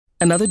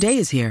Another day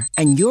is here,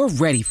 and you're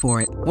ready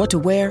for it. What to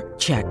wear?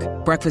 Check.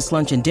 Breakfast,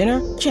 lunch, and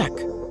dinner? Check.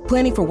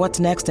 Planning for what's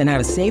next and how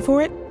to save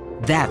for it?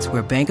 That's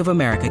where Bank of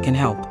America can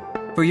help.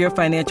 For your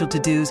financial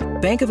to-dos,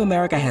 Bank of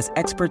America has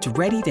experts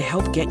ready to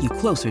help get you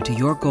closer to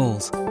your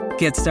goals.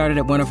 Get started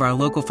at one of our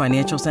local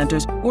financial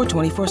centers or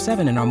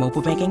 24/7 in our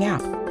mobile banking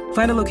app.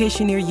 Find a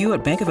location near you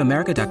at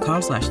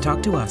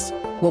bankofamerica.com/talktous.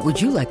 What would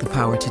you like the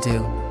power to do?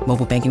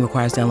 Mobile banking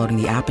requires downloading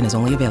the app and is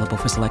only available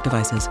for select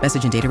devices.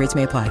 Message and data rates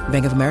may apply.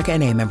 Bank of America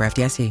N.A., member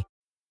FDIC.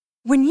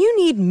 When you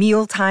need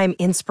mealtime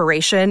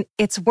inspiration,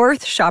 it's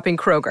worth shopping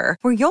Kroger,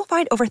 where you'll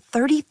find over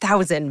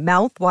 30,000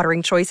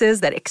 mouth-watering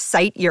choices that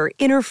excite your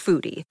inner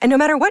foodie. And no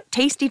matter what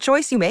tasty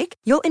choice you make,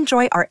 you'll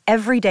enjoy our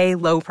everyday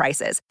low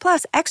prices,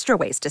 plus extra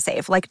ways to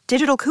save, like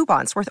digital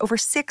coupons worth over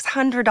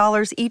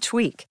 $600 each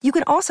week. You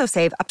can also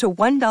save up to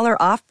 $1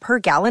 off per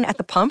gallon at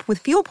the pump with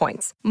fuel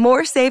points.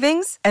 More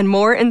savings and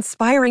more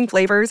inspiring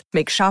flavors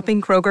make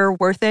shopping Kroger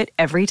worth it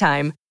every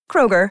time.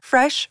 Kroger,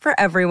 fresh for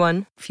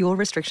everyone. Fuel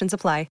restrictions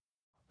apply.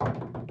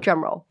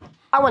 Drum roll.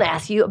 I want to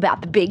ask you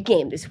about the big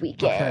game this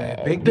weekend.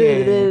 Okay, big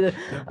game.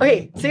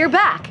 Okay, so you're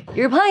back.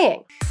 You're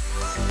playing.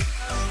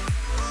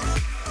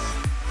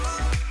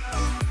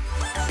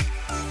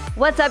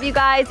 What's up, you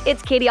guys?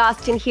 It's Katie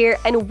Austin here,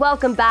 and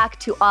welcome back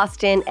to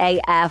Austin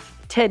AF.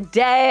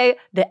 Today,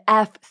 the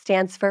F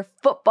stands for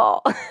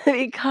football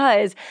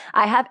because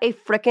I have a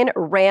frickin'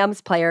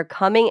 Rams player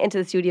coming into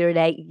the studio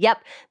today. Yep,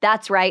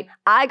 that's right.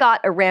 I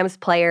got a Rams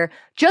player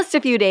just a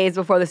few days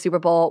before the Super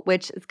Bowl,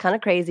 which is kind of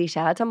crazy.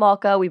 Shout out to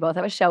Malco. We both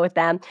have a show with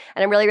them.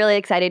 And I'm really, really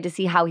excited to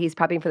see how he's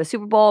prepping for the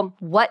Super Bowl,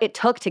 what it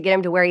took to get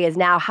him to where he is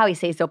now, how he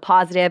stays so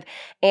positive.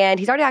 And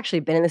he's already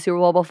actually been in the Super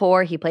Bowl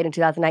before. He played in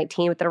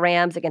 2019 with the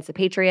Rams against the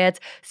Patriots.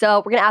 So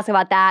we're going to ask him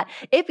about that,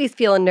 if he's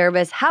feeling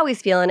nervous, how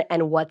he's feeling,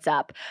 and what's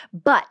up.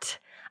 But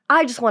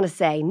I just want to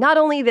say, not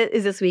only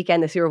is this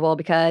weekend the Super Bowl,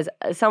 because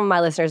some of my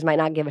listeners might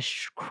not give a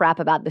crap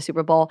about the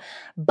Super Bowl,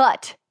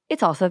 but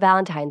it's also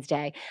Valentine's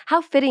Day.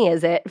 How fitting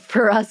is it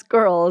for us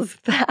girls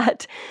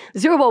that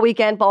Super Bowl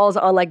weekend falls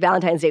on like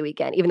Valentine's Day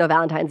weekend, even though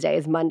Valentine's Day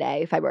is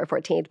Monday, February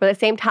 14th. But at the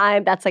same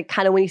time, that's like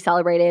kind of when you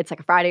celebrate it. It's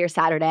like a Friday or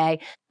Saturday.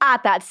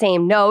 At that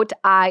same note,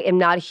 I am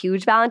not a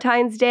huge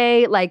Valentine's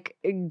Day like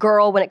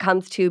girl when it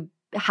comes to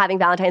having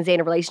Valentine's Day in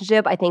a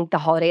relationship. I think the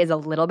holiday is a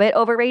little bit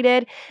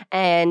overrated.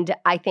 And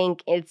I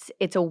think it's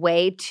a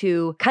way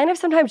to kind of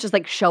sometimes just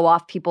like show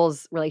off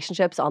people's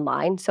relationships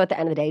online. So at the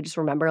end of the day, just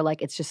remember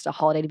like it's just a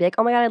holiday to be like,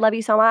 oh my God, I love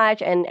you so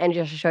much. And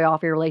just to show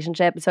off your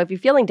relationship. So if you're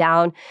feeling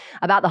down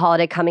about the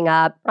holiday coming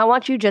up, I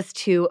want you just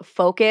to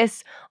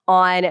focus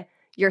on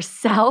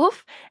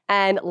yourself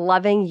and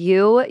loving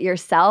you,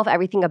 yourself,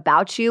 everything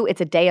about you.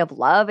 It's a day of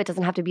love. It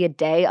doesn't have to be a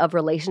day of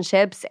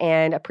relationships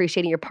and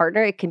appreciating your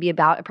partner. It can be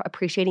about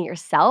appreciating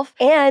yourself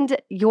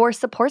and your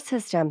support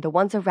system, the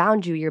ones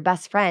around you, your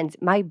best friends.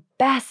 My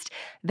best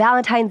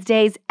Valentine's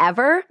days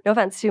ever, no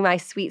offense to my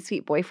sweet,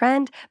 sweet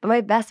boyfriend, but my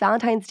best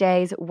Valentine's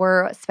days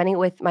were spending it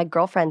with my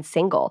girlfriend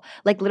single.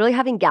 Like literally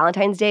having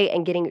Valentine's Day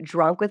and getting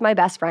drunk with my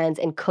best friends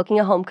and cooking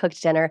a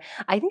home-cooked dinner.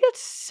 I think that's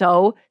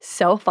so,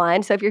 so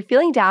fun. So if you're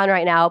feeling down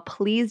right now,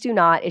 please do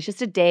not. It's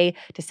just a day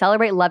to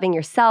celebrate loving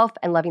yourself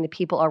and loving the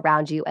people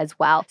around you as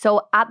well.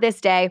 So at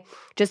this day,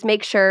 just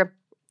make sure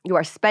you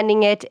are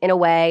spending it in a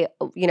way,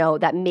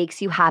 that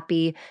makes you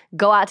happy.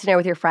 Go out to dinner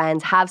with your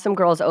friends, have some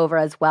girls over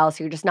as well,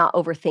 so you're just not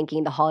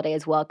overthinking the holiday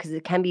as well, because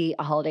it can be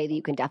a holiday that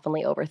you can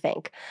definitely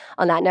overthink.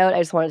 On that note, I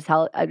just wanted to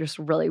tell, just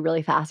really,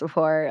 really fast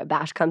before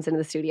Bash comes into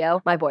the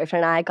studio, my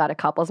boyfriend and I got a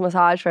couples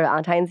massage for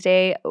Valentine's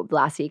Day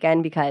last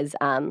weekend because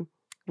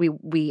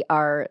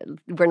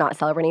we're not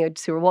celebrating a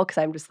Super Bowl because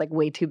I'm just like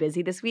way too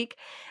busy this week.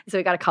 So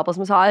we got a couples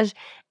massage,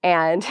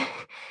 and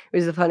it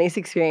was the funniest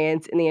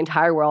experience in the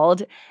entire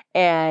world.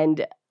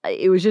 And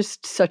it was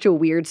just such a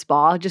weird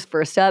spa. Just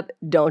first up,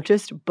 don't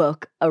just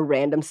book a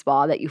random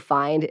spa that you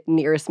find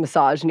nearest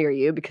massage near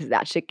you, because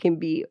that shit can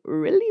be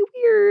really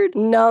weird.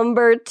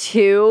 Number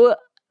two,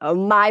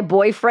 my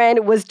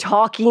boyfriend was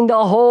talking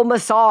the whole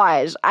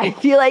massage. I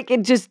feel like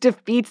it just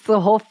defeats the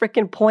whole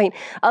freaking point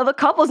of a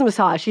couples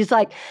massage. She's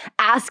like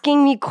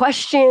asking me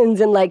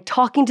questions and like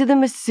talking to the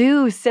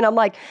masseuse. And I'm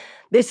like,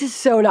 this is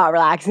so not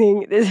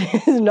relaxing. This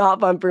is not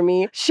fun for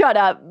me. Shut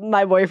up.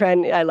 My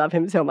boyfriend, I love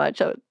him so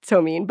much.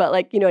 So mean, but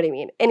like, you know what I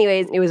mean?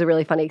 Anyways, it was a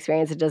really funny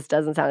experience. It just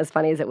doesn't sound as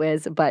funny as it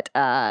was, but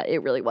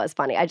it really was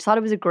funny. I just thought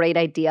it was a great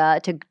idea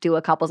to do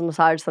a couples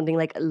massage, something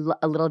like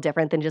a little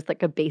different than just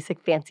like a basic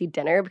fancy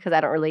dinner, because I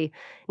don't really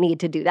need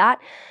to do that.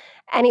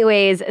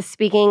 Anyways,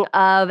 speaking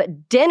of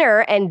dinner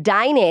and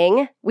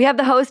dining, we have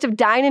the host of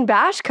Dine and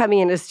Bash coming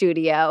into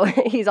studio.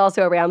 He's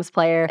also a Rams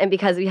player. And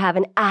because we have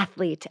an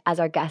athlete as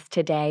our guest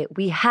today,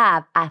 we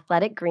have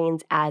Athletic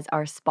Greens as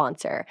our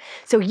sponsor.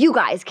 So you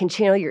guys can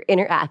channel your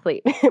inner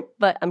athlete.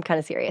 But I'm kind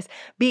of serious,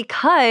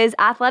 because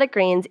Athletic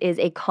Greens is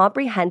a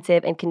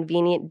comprehensive and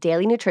convenient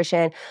daily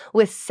nutrition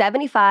with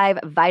 75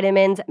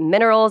 vitamins,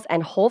 minerals,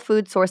 and whole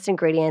food sourced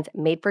ingredients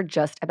made for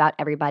just about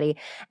everybody.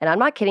 And I'm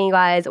not kidding you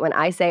guys when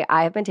I say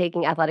I have been taking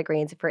taking Athletic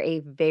Greens for a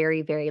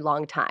very, very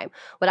long time.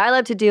 What I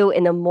love to do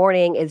in the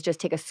morning is just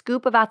take a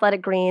scoop of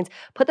Athletic Greens,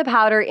 put the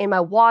powder in my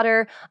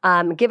water,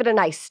 give it a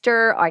nice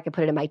stir, or I can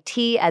put it in my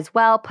tea as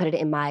well, put it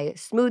in my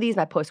smoothies,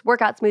 my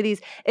post-workout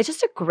smoothies. It's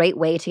just a great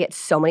way to get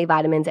so many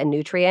vitamins and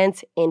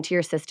nutrients into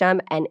your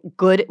system and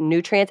good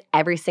nutrients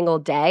every single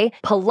day.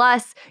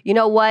 Plus, you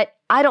know what?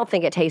 I don't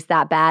think it tastes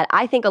that bad.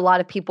 I think a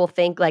lot of people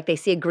think like they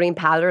see a green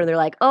powder and they're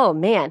like, oh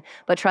man.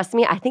 But trust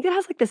me, I think it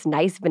has like this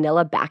nice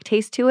vanilla back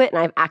taste to it.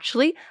 And I've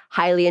actually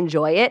highly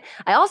enjoy it.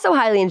 I also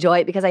highly enjoy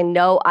it because I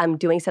know I'm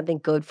doing something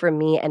good for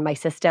me and my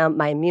system,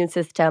 my immune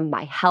system,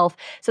 my health.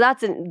 So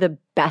that's the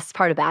best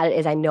part about it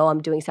is I know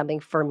I'm doing something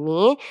for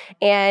me.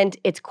 And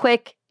it's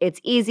quick. It's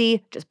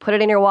easy. Just put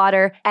it in your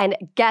water. And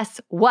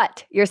guess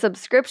what? Your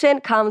subscription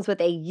comes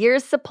with a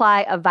year's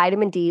supply of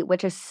vitamin D,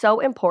 which is so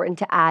important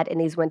to add in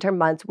these winter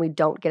months when we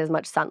don't get as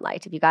much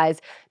sunlight. If you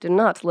guys do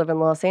not live in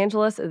Los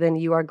Angeles, then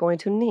you are going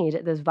to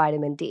need this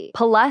vitamin D.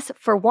 Plus,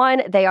 for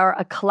one, they are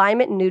a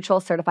climate neutral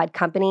certified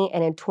company.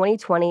 And in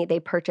 2020, they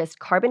purchased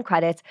carbon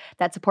credits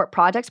that support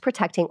projects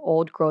protecting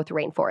old growth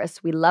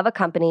rainforests. We love a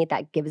company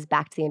that gives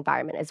back to the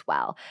environment as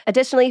well.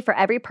 Additionally, for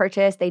every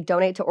purchase, they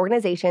donate to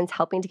organizations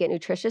helping to get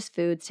nutritious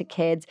foods to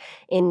kids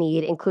in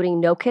need, including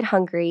No Kid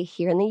Hungry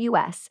here in the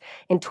US.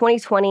 In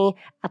 2020,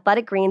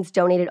 Athletic Greens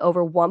donated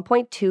over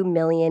 1.2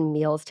 million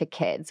meals to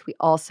kids. We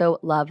also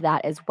love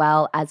that as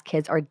well, as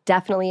kids are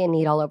definitely in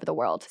need all over the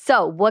world.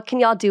 So what can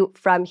y'all do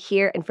from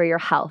here and for your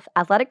health?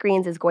 Athletic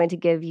Greens is going to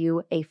give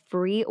you a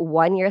free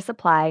 1-year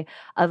supply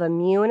of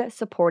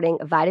immune-supporting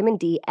vitamin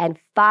D and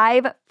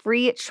 5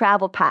 free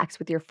travel packs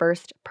with your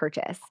first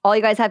purchase. All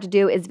you guys have to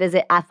do is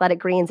visit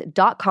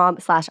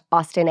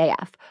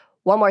athleticgreens.com/AustinAF.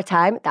 One more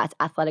time, that's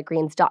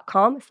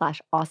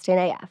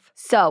athleticgreens.com/AustinAF.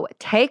 So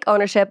take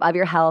ownership of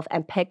your health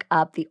and pick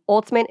up the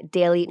ultimate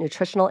daily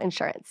nutritional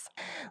insurance.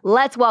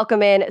 Let's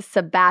welcome in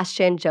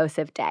Sebastian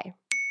Joseph Day.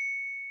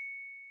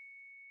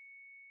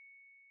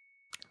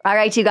 All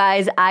right, you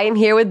guys, I am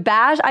here with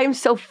Bash. I am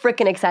so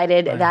freaking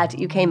excited that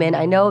you came in.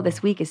 I know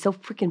this week is so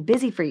freaking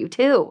busy for you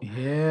too.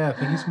 Yeah,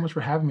 thank you so much for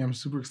having me. I'm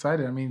super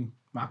excited. I mean,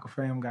 Malco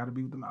fam, got to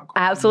be with the Malco.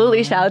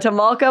 Absolutely. Shout out to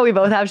Malco. We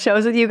both have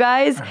shows with you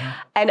guys.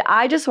 And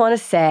I just want to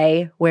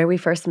say where we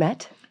first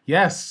met.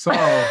 Yes, so.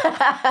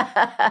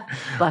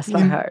 Bless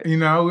my heart. You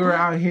know, we were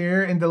out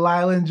here in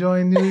Delilah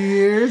enjoying New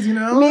Year's, you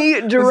know.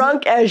 Me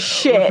drunk as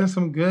shit. Listening to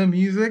some good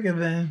music,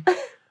 and then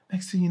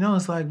next thing you know,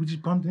 it's like we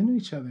just bumped into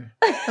each other.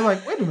 I'm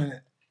like, wait a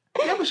minute.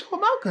 You have a show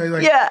with Malco.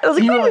 Like, yeah, I was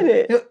like, wait a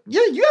minute.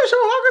 Yeah, you have a show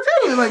with Malco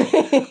too. Like,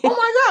 oh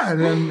my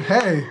God. And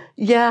hey.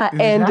 Yeah,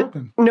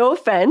 and no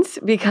offense,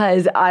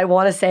 because I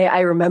want to say I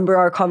remember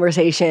our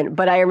conversation,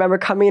 but I remember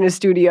coming in a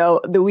studio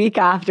the week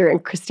after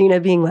and Christina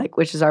being like,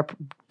 which is our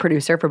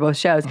producer for both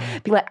shows,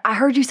 being like, I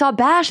heard you saw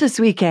Bash this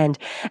weekend.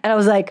 And I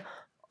was like,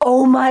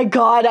 oh my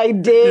God, I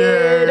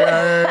did.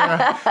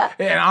 Yeah.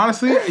 And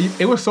honestly,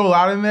 it was so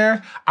loud in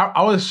there.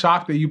 I was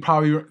shocked that you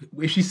probably,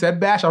 if she said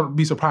Bash, I would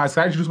be surprised.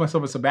 I introduced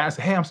myself as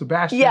Sebastian. Hey, I'm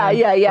Sebastian. Yeah.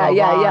 You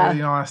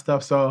know, all that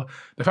stuff. So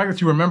the fact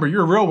that you remember,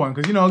 you're a real one.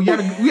 Because, you know,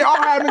 we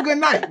all having a good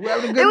night.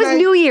 It was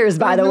New Year's,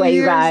 by the way,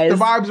 you guys. The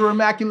vibes were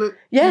immaculate.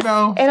 Yes, you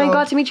know, and I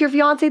got to meet your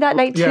fiance that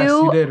night too. Yes,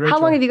 you did, Rachel. How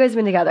long have you guys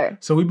been together?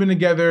 So we've been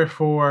together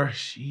for,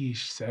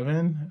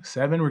 7.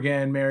 We're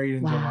getting married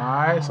in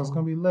July, so it's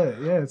going to be lit.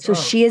 Yeah. So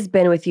she has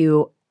been with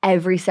you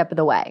every step of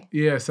the way.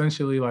 Yeah,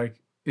 essentially, like,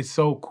 it's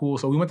so cool.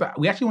 So we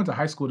actually went to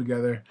high school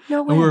together.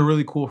 No way. And we were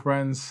really cool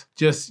friends.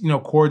 Just, you know,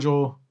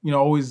 cordial, you know,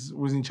 always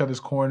was in each other's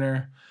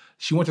corner.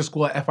 She went to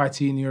school at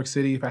FIT in New York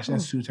City, Fashion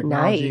Institute of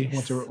Technology. Nice.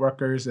 Went to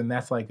Rutgers, and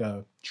that's like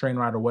a train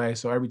ride away.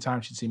 So every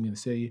time she'd see me in the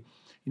city,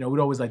 you know,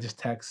 we'd always like just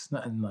text,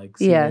 nothing like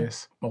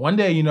serious. Yeah. But one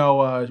day, you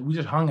know, we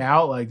just hung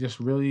out, like just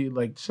really,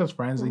 like just as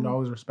friends. You know,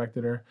 always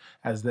respected her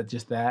as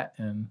that,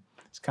 and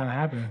it's kind of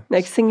happening.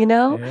 Next thing you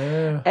know,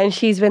 and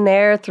she's been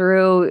there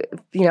through,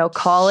 you know,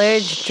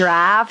 college,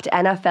 draft,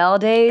 NFL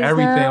days.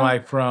 Everything, now.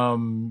 Like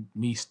from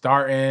me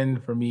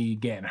starting, for me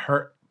getting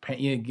hurt to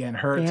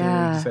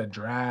just a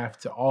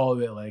draft to all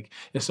of it. Like,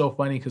 it's so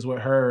funny because with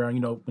her,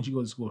 you know, when she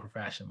goes to school for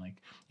fashion, like,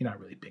 you're not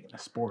really big into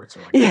sports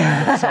or like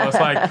that. So it's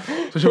like,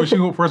 when she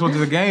first went to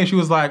the game, she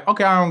was like,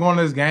 okay, I'm going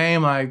to this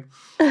game. Like,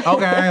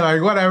 okay,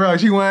 like whatever. Like,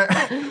 she went.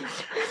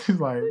 She's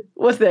like,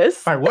 what's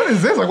this? Like, what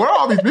is this? Like, what are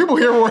all these people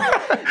here for?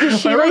 Does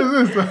she like what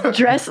is this?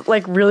 Dress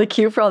like really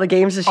cute for all the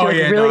games? Does she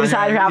really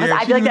decide her outfits?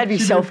 I feel like that'd be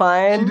so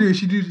fun.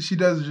 She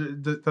does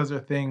her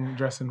thing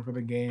dressing for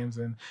the games,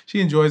 and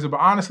she enjoys it. But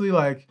honestly,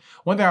 like,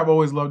 one thing I've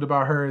always loved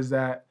about her is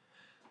that,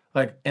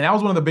 like, and that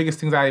was one of the biggest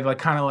things I like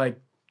kind of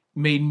like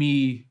made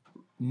me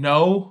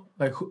know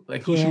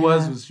who she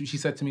was she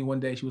said to me one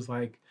day, she was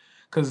like,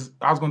 because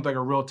I was going through like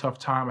a real tough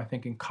time, I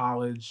think in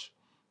college.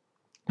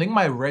 I think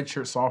my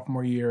redshirt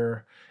sophomore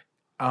year,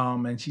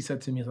 and she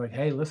said to me, like,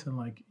 hey, listen,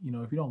 like, you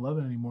know, if you don't love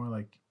it anymore,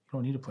 like, you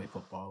don't need to play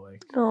football.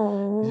 Like,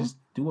 just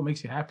do what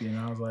makes you happy. And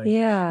I was like,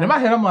 and in my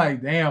head, I'm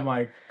like, damn,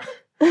 like,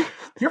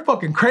 you're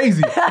fucking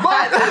crazy.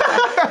 But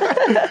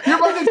you're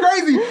fucking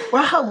crazy.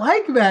 Well, I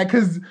like that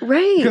because,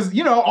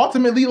 you know,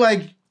 ultimately,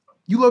 like,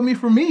 you love me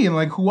for me and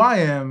like who I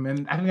am.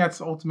 And I think that's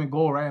the ultimate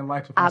goal, right, in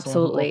life. To find someone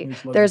who Absolutely.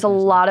 ultimately loves There's you a for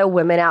yourself. lot of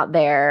women out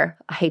there,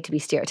 I hate to be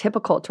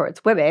stereotypical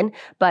towards women,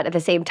 but at the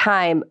same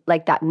time,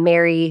 like that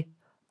marry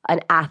an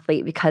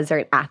athlete because they're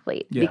an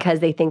athlete, Yeah.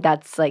 because they think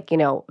that's like,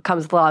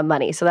 comes with a lot of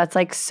money. So that's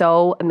like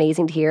so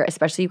amazing to hear,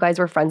 especially you guys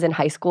were friends in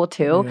high school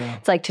too. Yeah.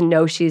 It's like to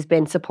know she's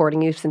been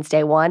supporting you since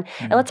day one.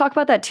 And let's talk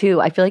about that too.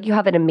 I feel like you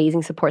have an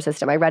amazing support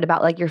system. I read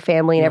about like your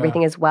family and Yeah.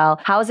 everything as well.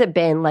 How has it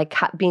been like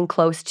being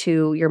close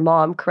to your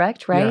mom,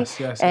 correct? Right?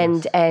 Yes,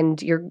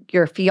 And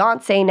your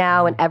fiance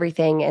now and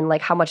everything, and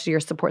like how much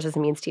your support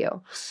system means to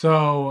you.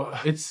 So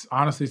it's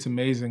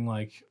amazing.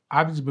 Like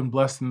I've just been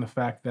blessed in the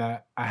fact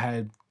that I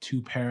had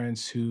two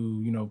parents who,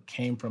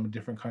 came from a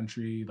different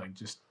country, like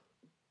just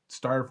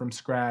started from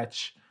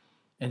scratch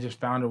and just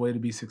found a way to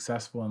be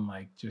successful and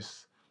like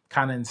just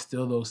kind of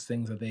instill those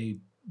things the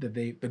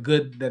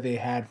good that they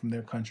had from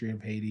their country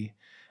of Haiti,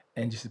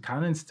 and just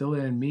kind of instill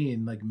it in me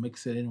and like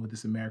mix it in with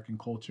this American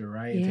culture,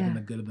 right? And taking the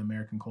good of the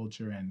American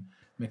culture and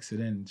mix it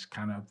in and just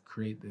kind of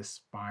create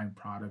this fine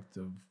product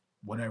of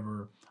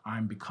whatever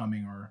I'm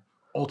becoming or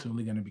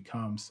ultimately going to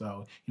become.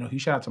 So,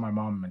 huge shout out to my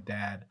mom and my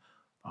dad.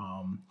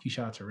 Huge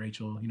shout out to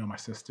Rachel, my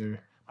sister.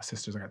 My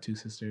sisters, I got two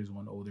sisters,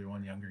 one older,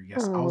 one younger.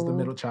 Yes, I was the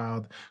middle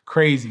child.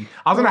 Crazy.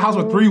 I was in a house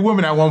with 3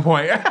 women at one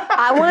point.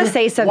 I want to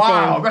say something.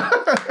 Wow.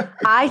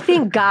 I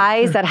think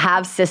guys that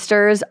have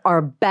sisters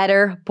are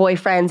better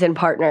boyfriends and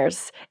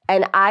partners.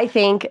 And I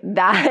think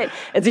that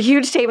it's a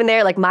huge statement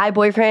there. Like my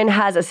boyfriend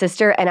has a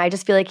sister and I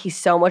just feel like he's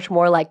so much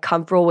more like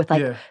comfortable with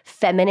like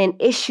feminine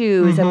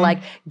issues and like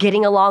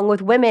getting along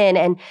with women.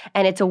 And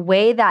it's a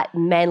way that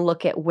men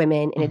look at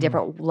women in a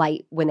different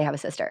light when they have a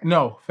sister.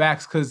 No,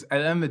 facts. Because at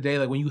the end of the day,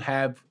 like when you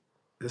have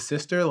the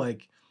sister,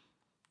 like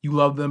you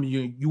love them,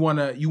 you want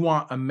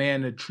a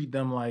man to treat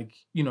them like,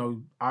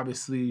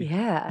 obviously,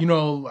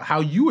 how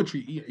you would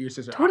treat your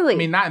sister. Totally. I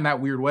mean, not in that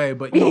weird way,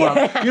 but you know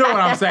what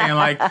I'm saying.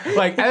 Like at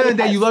the end of the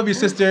day, you love your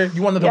sister.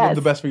 You want them to want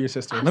the best for your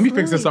sister. Absolutely. Let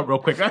me fix this up real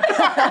quick. We're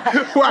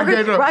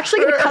actually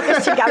going to cut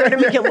this together to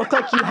make it look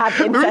like you have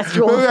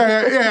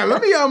incestual. Yeah.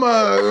 Let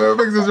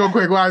me fix this real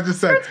quick. What I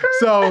just said.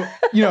 So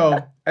at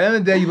the end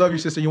of the day, you love your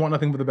sister. You want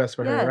nothing but the best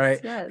for her, right?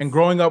 Yes. And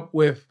growing up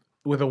with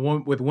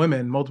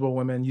women, multiple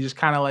women, you just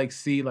kind of like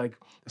see like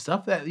the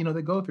stuff that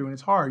they go through, and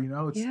it's hard.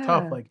 It's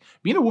tough. Like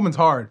being a woman's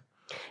hard.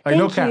 Like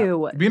no cap.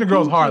 Being a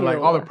girl's hard. Like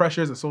all the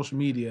pressures of social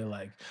media,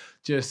 like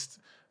just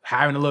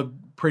having to look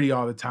pretty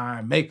all the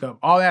time, makeup,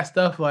 all that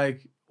stuff.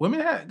 Like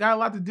women got a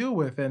lot to deal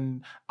with,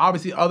 and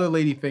obviously other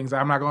lady things that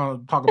I'm not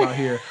going to talk about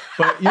here.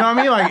 But you know what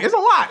I mean? Like it's a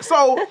lot.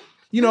 So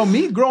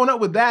me growing up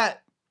with that,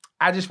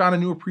 I just found a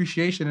new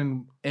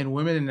appreciation in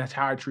women, and that's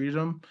how I treated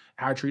them.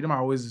 How I treat them, I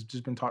always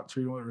just been taught to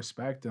treat them with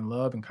respect and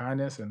love and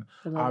kindness, and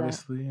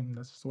obviously, and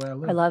that's just the way I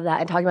live. I love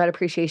that. And talking about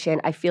appreciation,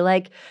 I feel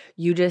like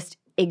you just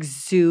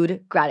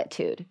exude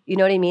gratitude. You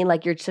know what I mean?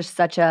 Like you're just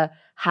such a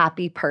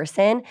happy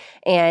person.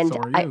 And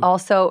I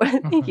also,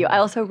 thank you. I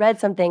also read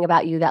something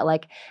about you that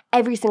like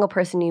every single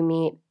person you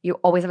meet, you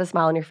always have a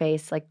smile on your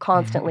face, like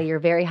constantly. You're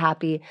very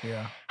happy.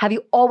 Yeah. Have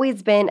you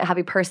always been a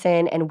happy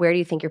person, and where do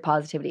you think your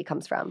positivity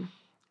comes from?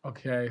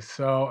 Okay,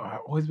 so I've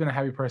always been a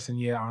happy person.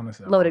 Yeah,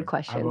 honestly. Loaded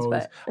questions,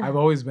 but I've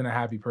always been a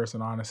happy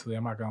person, honestly.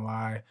 I'm not gonna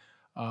lie.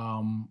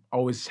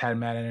 Always had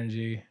mad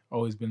energy.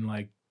 Always been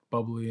like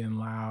bubbly and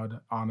loud,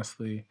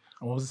 honestly.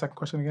 And what was the second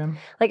question again?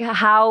 Like,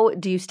 how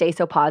do you stay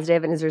so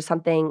positive? And is there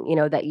something,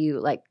 that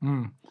you like?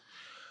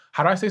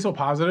 How do I stay so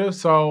positive?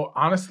 So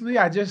honestly,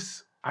 I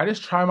just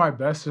try my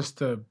best just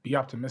to be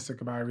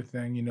optimistic about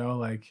everything,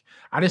 like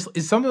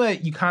it's something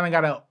that you kind of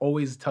gotta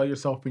always tell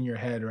yourself in your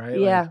head, right?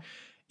 Yeah. Like,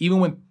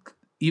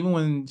 even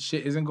when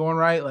shit isn't going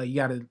right, like you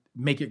gotta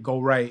make it go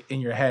right in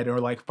your head, or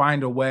like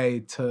find a way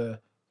to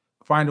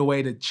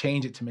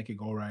change it to make it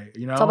go right.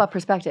 It's all about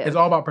perspective. It's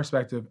all about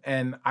perspective.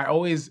 And I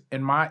always,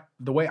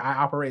 the way I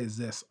operate is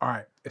this. All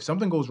right, if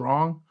something goes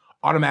wrong,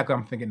 automatically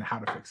I'm thinking how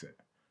to fix it.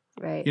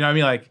 Right. You know what I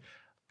mean? Like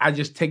I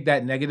just take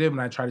that negative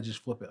and I try to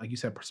just flip it. Like you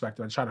said,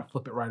 perspective. I try to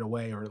flip it right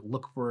away, or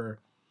look for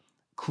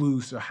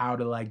clues to how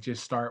to like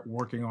just start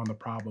working on the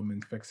problem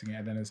and fixing it.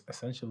 And then it's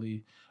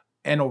essentially,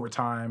 and over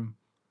time,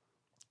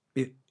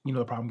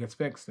 the problem gets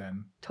fixed,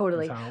 then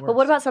totally. That's how it works. But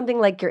what about something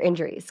like your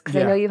injuries? Because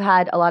I know you've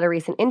had a lot of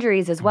recent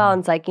injuries as well. And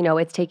it's like,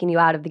 it's taking you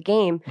out of the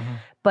game.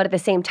 But at the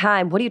same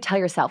time, what do you tell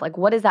yourself? Like,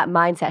 what is that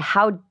mindset?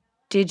 How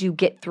did you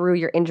get through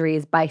your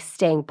injuries by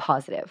staying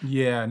positive?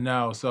 Yeah,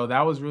 no. So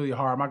that was really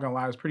hard. I'm not going to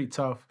lie. It was pretty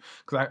tough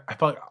because I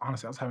felt like,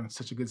 honestly, I was having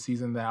such a good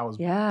season that I was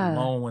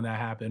blown when that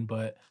happened.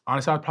 But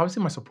honestly, I'd probably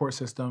say my support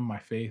system, my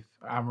faith.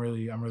 I'm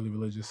really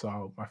religious.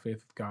 So my faith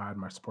with God,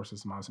 my support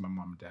system, honestly, my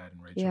mom and dad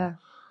and Rachel.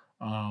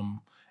 Yeah.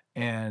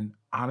 And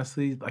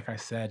honestly, like I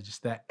said,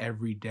 just that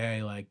every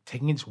day, like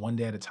taking it just one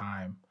day at a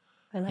time.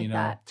 I like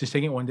that. Just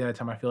taking it one day at a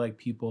time. I feel like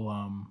people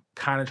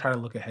kind of try to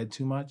look ahead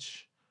too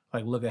much.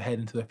 Like look ahead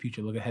into the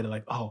future, look ahead at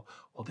like, oh,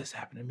 well, this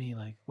happened to me.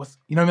 Like what's,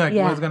 what I mean?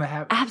 Like what's gonna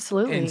happen?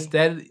 Absolutely.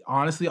 Instead,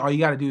 honestly, all you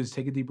gotta do is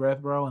take a deep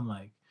breath, bro, and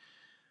like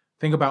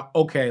think about,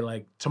 okay,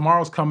 like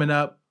tomorrow's coming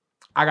up.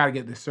 I gotta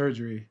get this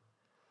surgery.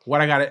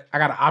 I gotta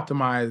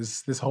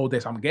optimize this whole day.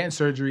 So I'm getting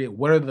surgery.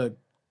 What are the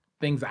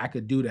things that I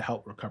could do to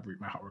help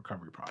my heart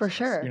recovery process? For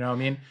sure. You know what I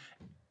mean?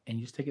 And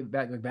you just take it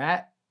back like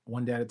that,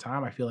 one day at a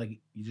time. I feel like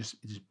it just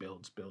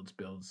builds.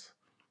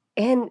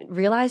 And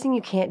realizing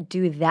you can't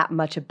do that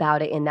much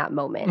about it in that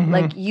moment.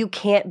 Like, you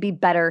can't be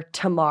better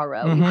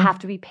tomorrow. You have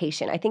to be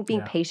patient. I think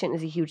being patient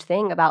is a huge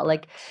thing about,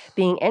 like,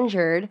 being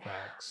injured.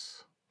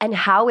 Facts. And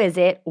how is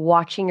it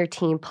watching your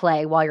team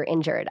play while you're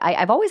injured?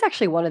 I've always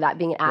actually wanted that,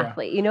 being an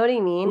athlete. You know what I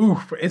mean?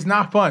 Oof, it's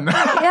not fun.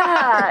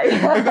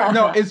 Yeah.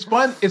 No, it's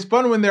fun. It's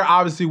fun when they're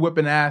obviously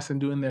whipping ass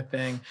and doing their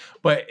thing.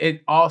 But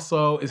it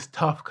also is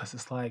tough because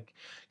it's like,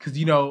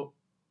 you know,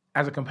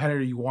 as a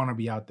competitor, you want to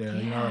be out there.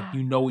 You know, like,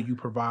 you know what you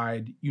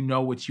provide. You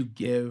know what you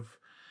give.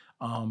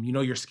 You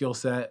know your skill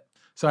set.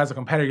 So as a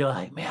competitor, you're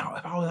like, man,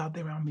 if I was out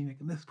there, I'd be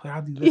making this play.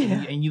 I'll do this.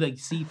 Yeah. And you like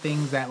see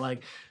things that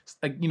like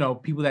you know,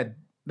 people that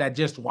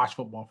just watch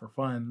football for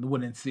fun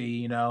wouldn't see,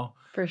 you know.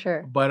 For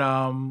sure. But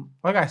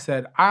like I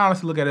said, I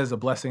honestly look at it as a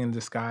blessing in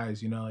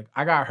disguise. You know, like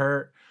I got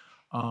hurt.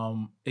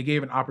 It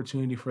gave an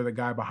opportunity for the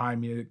guy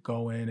behind me to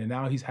go in, and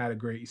now he's had a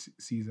great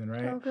season,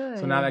 right? Oh, good.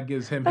 So now that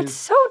gives him That's his.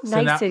 so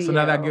nice of you. So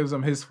now that gives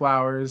him his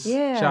flowers.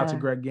 Yeah. Shout out to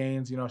Greg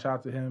Gaines. You know, shout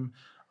out to him.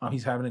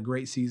 He's having a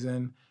great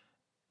season,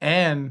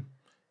 and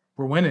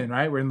we're winning,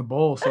 right? We're in the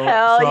bowl. So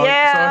Hell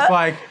yeah. So it's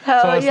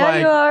like,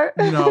 You are.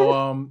 you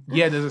know,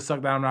 yeah. Does it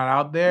suck that I'm not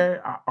out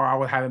there, or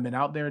I haven't been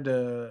out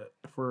there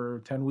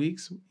for 10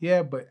 weeks?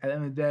 Yeah, but at the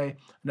end of the day,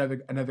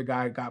 another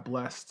guy got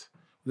blessed.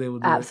 Was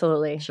able to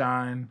Absolutely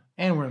shine,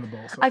 and we're in the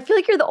bowl. So. I feel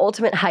like you're the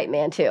ultimate hype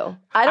man too.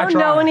 I don't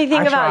know try. anything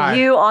I about try.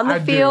 you on the I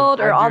field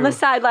do. or I on the do.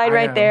 sideline I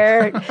right am.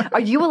 there. Are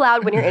you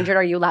allowed, when you're injured,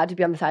 are you allowed to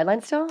be on the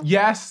sideline still?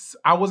 Yes,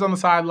 I was on the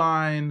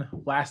sideline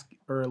last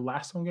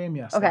home game.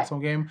 Yes, Okay. last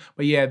home game.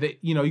 But yeah,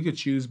 you know, you could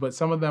choose. But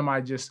some of them,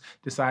 I just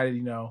decided,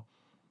 you know,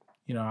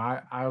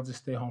 I'll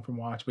just stay home from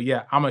watch. But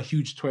yeah, I'm a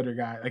huge Twitter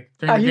guy. Like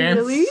during the games,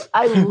 really?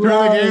 I during the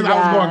love games, I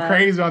was going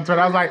crazy on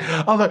Twitter. I was like,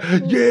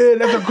 yeah,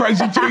 that's a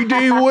crazy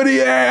TD. Woody,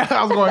 yeah.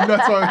 I was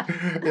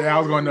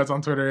going nuts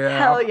on Twitter. Yeah,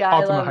 Hell yeah, I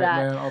ultimate love hype,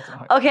 that. man. Ultimate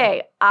hype.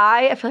 Okay,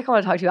 I feel like I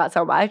want to talk to you about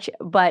so much,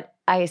 but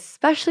I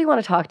especially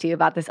want to talk to you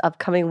about this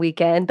upcoming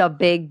weekend, the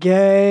big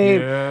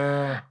game.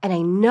 Yeah. And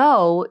I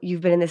know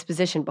you've been in this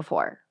position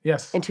before.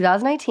 Yes. In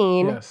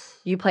 2019, Yes.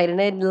 you played in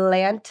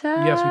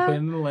Atlanta. Yes, we played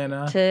in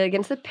Atlanta.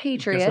 Against the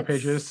Patriots. Against the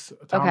Patriots.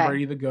 Tom Okay.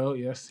 Brady, the GOAT.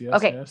 Yes.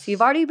 Okay, Yes. so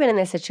you've already been in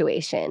this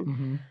situation.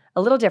 Mm-hmm.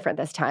 A little different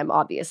this time,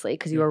 obviously,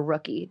 because you were a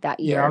rookie that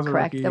year, Yeah, I was a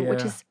correct?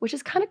 rookie, Which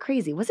is kind of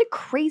crazy. Was it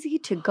crazy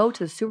to go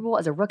to the Super Bowl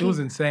as a rookie? It was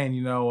insane,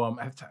 you know.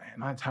 At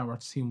that time, our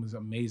team was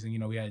amazing. You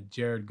know, we had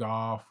Jared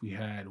Goff, we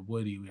had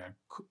Woody, we had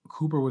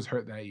Cooper was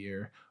hurt that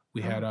year.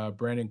 We had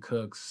Brandon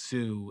Cooks,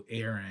 Sue,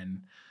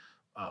 Aaron,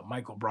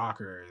 Michael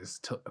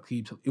Brockers.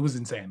 It was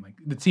insane. Like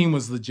the team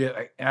was legit.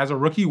 Like, as a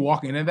rookie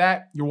walking into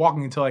that, you're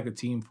walking into like a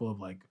team full of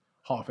like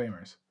Hall of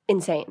Famers.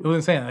 Insane. It was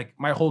insane. Like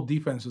my whole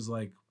defense was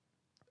like,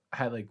 I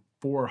had like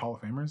 4 Hall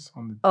of Famers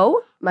on the.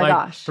 Oh my like,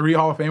 gosh. 3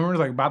 Hall of Famers,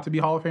 like about to be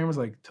Hall of Famers,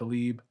 like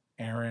Talib,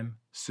 Aaron,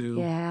 Sue.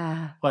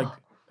 Yeah. Like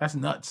that's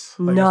nuts.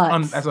 Like,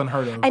 Nuts. That's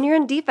unheard of. And you're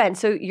in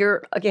defense, so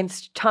you're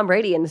against Tom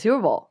Brady in the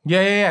Super Bowl.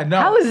 Yeah. No.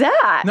 How was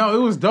that? No,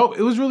 it was dope.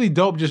 It was really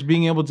dope just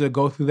being able to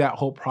go through that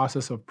whole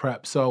process of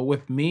prep. So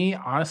with me,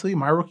 honestly,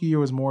 my rookie year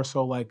was more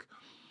so like,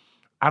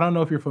 I don't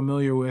know if you're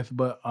familiar with,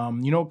 but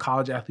you know,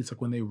 college athletes,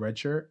 like when they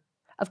redshirt.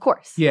 Of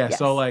course. Yeah. Yes.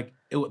 So like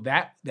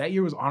that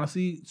year was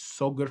honestly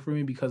so good for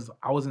me because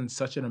I was in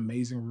such an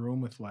amazing room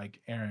with like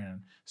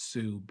Aaron,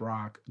 Sue,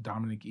 Brock,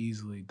 Dominic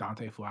Easley,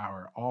 Dante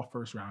Flower, all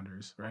first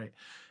rounders, right?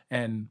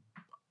 And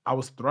I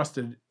was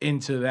thrusted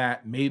into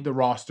that, made the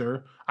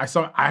roster.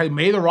 I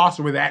made the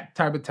roster with that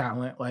type of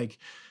talent, like,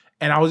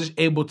 and I was just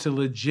able to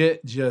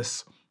legit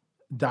just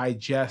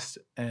digest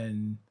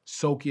and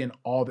soak in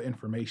all the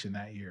information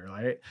that year,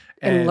 right?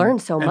 And learn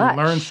so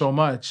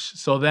much.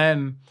 So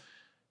then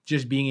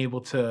just being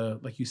able to,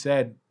 like you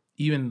said,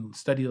 even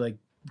study like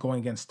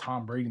going against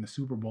Tom Brady in the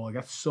Super Bowl, like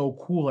that's so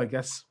cool. Like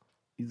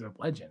he's a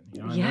legend.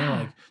 You know what I mean?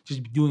 Like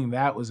just doing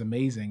that was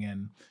amazing.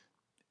 And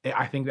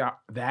I think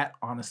that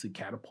honestly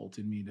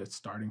catapulted me to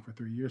starting for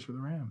 3 years for the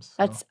Rams. So,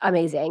 That's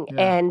amazing.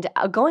 Yeah. And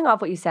going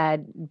off what you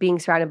said, being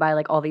surrounded by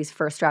like all these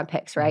first round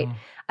picks, right? Mhm.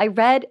 I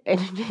read an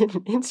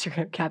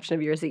Instagram caption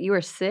of yours that you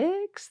were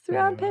 6th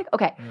round pick.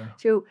 Okay. Yeah.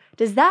 So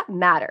does that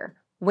matter?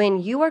 When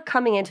you are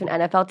coming into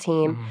an NFL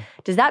team, Mhm.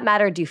 does that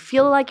matter? Do you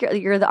feel like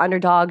you're the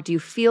underdog? Do you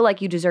feel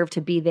like you deserve to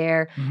be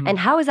there? Mhm. And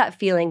how is that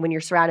feeling when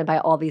you're surrounded by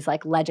all these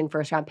like legend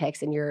first round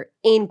picks and you're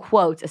in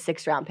quotes a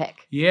 6th round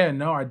pick? Yeah,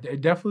 no,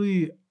 it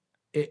definitely.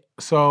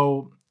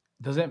 So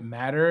does it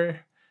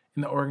matter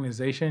in the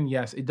organization?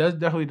 Yes, it does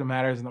definitely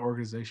matter in the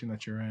organization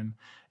that you're in.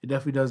 It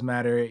definitely does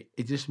matter.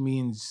 It just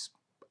means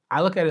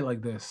I look at it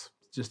like this,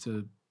 just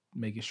to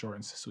make it short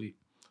and sweet.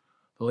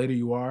 The later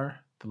you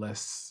are, the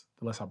less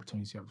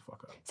opportunities you have to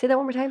fuck up. Say that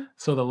one more time.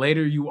 So the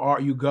later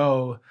you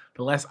go,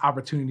 the less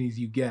opportunities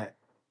you get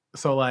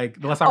So like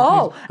the less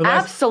opportunities,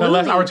 absolutely. the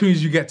less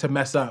opportunities you get to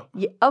mess up.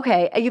 Yeah,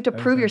 okay, you have to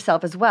prove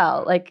yourself as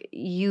well. Like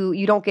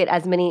you don't get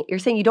as many. You're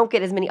saying you don't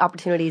get as many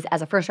opportunities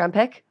as a first round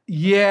pick.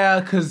 Yeah,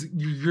 because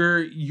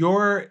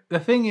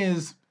the thing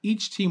is,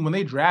 each team when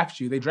they draft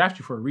you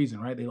for a reason,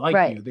 right? They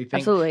like you. They think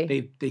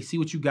absolutely. They see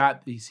what you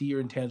got. They see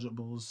your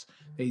intangibles.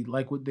 They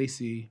like what they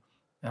see.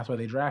 That's why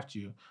they draft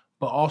you.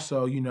 But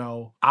also,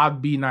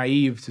 I'd be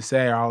naive to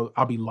say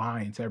I'll be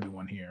lying to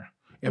everyone here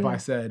if I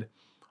said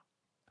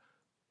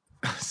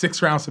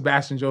 6th round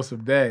Sebastian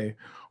Joseph Day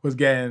was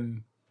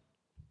getting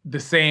the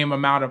same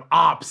amount of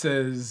ops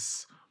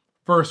as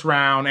 1st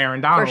round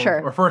Aaron Donald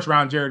or 1st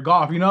round Jared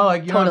Goff. You know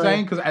what I'm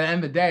saying? Because at the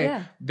end of the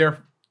day,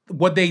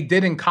 what they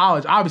did in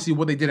college, obviously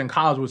what they did in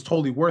college was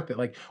totally worth it.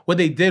 Like what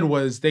they did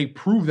was they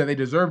proved that they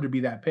deserved to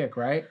be that pick,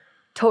 right?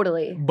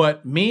 Totally.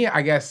 But me,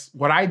 I guess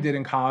what I did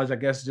in college, I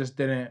guess just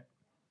didn't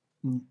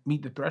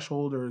meet the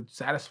threshold or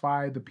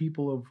satisfy the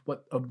people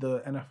of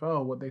the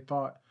NFL, what they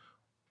thought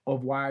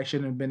of why I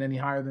shouldn't have been any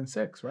higher than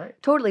 6, right?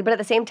 Totally. But at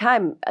the same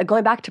time,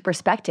 going back to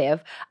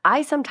perspective,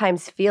 I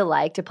sometimes feel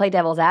like, to play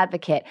devil's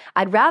advocate,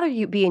 I'd rather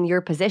you be in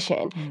your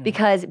position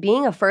because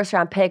being a 1st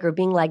round pick or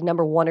being like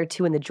number 1 or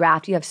 2 in the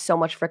draft, you have so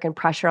much freaking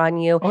pressure on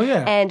you. Oh,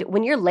 yeah. And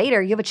when you're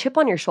later, you have a chip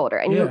on your shoulder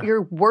and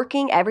you're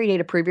working every day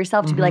to prove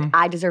yourself to be like,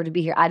 I deserve to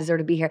be here. I deserve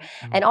to be here.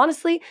 And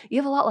honestly, you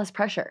have a lot less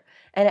pressure.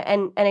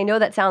 And I know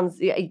that sounds,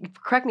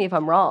 correct me if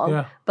I'm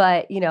wrong,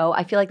 but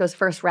I feel like those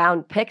 1st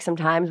round picks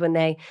sometimes when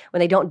they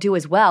don't do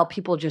as well,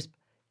 people just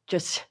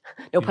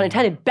no pun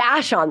intended,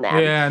 bash on them.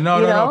 Yeah,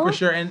 no, for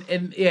sure.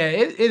 And yeah,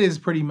 it is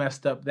pretty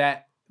messed up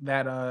that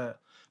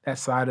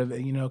side of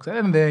it, because at the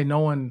end of the day, no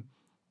one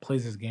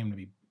plays this game to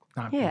be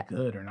not be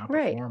good or not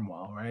perform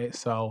well, right?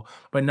 So,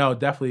 but no,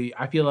 definitely,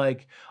 I feel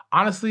like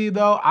honestly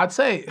though, I'd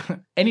say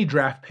any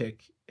draft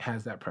pick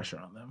has that pressure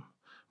on them.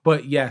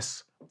 But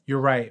yes, you're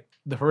right.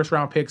 The 1st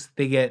round picks,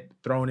 they get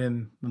thrown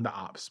in the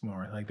ops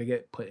more. Like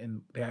they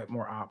have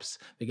more ops.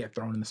 They get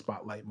thrown in the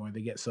spotlight more.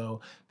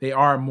 They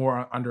are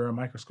more under a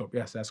microscope.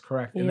 Yes, that's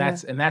correct. Yeah.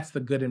 And that's the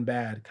good and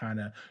bad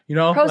kind of,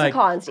 pros and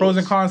cons. Pros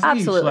and cons.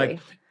 Absolutely. Like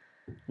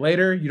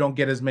later, you don't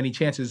get as many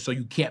chances, so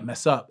you can't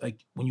mess up.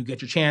 Like when you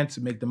get your chance,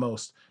 make the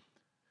most.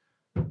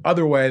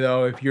 Other way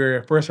though, if you're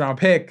a 1st round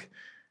pick,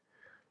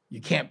 you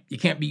can't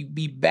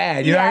be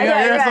bad. You know what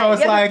I mean? So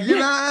it's like,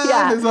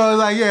 so it's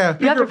like, you have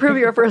to prove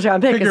you're a 1st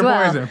round pick as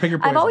well. Pick your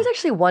poison. I've always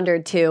actually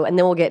wondered too, and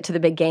then we'll get to the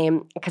big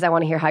game because I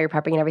want to hear how you're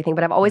prepping and everything,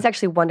 but I've always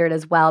actually wondered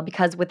as well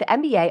because with the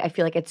NBA, I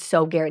feel like it's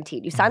so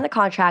guaranteed. You sign the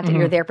contract and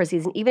you're there for a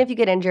season, even if you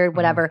get injured,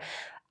 whatever.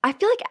 I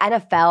feel like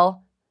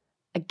NFL,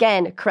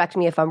 again, correct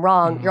me if I'm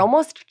wrong, you're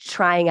almost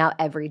trying out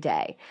every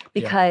day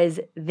because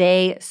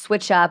they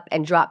switch up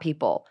and drop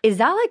people. Is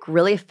that like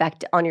really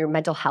affect on your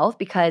mental health?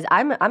 Because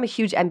I'm a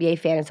huge NBA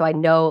fan, and so I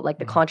know like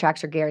the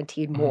contracts are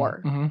guaranteed more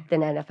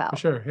than NFL. For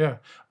sure, yeah.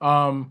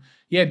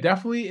 Yeah,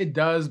 definitely it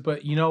does,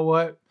 but you know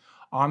what?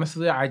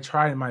 Honestly, I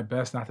try my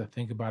best not to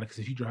think about it because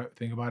if you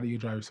think about it, you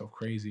drive yourself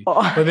crazy.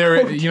 But you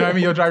know what I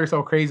mean? You'll drive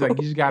yourself crazy.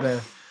 Like you just gotta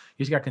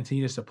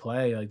continue to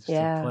play, like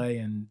to play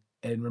and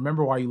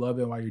remember why you love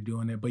it and why you're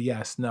doing it. But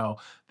yes, no,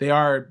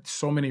 there's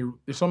so many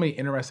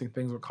interesting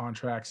things with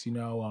contracts,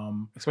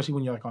 especially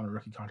when you're like on a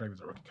rookie contract,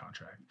 there's a rookie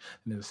contract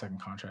and there's a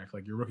second contract.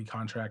 Like your rookie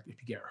contract, if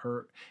you get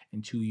hurt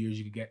in 2 years,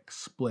 you could get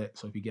split.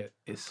 So if you get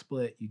it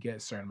split, you get a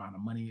certain amount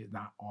of money,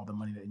 not all the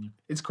money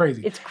it's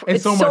crazy.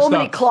 It's so much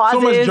many stuff.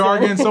 clauses. So much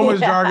jargon,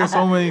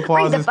 so many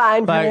clauses. Read the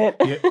fine print.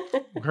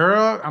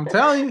 Girl, I'm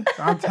telling you.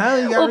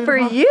 Well, for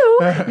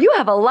you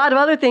have a lot of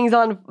other things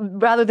on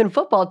rather than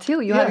football too.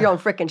 You have your own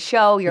freaking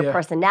show, your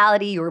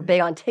personality. You were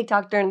big on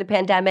TikTok during the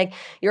pandemic.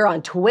 You're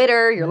on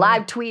Twitter. You're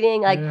live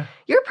tweeting. Like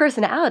your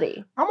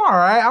personality. I'm all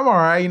right.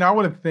 I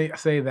wouldn't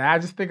say that. I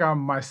just think I'm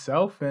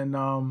myself, and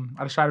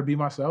I just try to be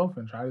myself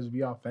and try to just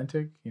be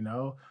authentic.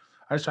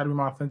 I just try to be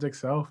my authentic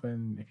self,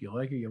 and if you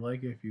like it, you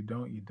like it. If you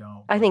don't, you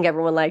don't. I think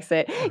everyone likes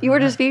it. You were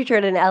just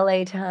featured in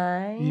LA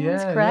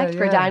Times, correct?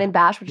 For Dine and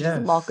Bash, which is a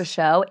Malka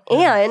show,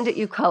 and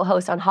you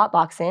co-host on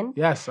Hotboxing.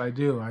 Yes, I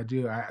do.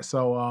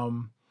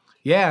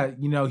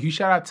 Huge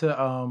shout out to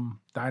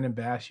Dine and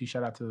Bash. Huge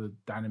shout out to the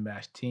Dine and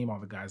Bash team, all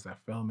the guys that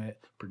film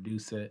it,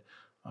 produce it.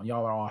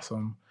 Y'all are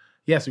awesome.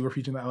 Yes, we were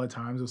featured in the LA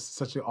Times. It was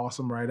such an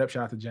awesome write-up.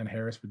 Shout out to Jen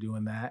Harris for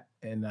doing that.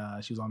 And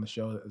she was on the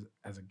show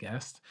as a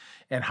guest.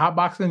 And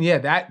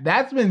Hotboxing,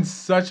 that's been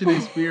such an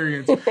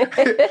experience.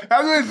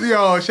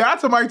 Shout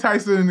out to Mike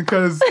Tyson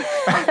because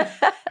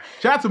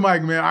shout out to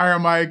Mike, man.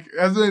 Iron Mike.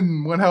 That's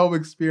been one hell of an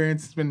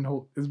experience. It's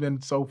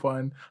been so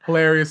fun.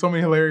 Hilarious. So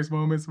many hilarious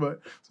moments, but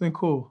it's been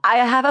cool. I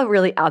have a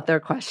really out there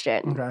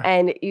question. Okay.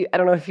 And I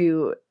don't know if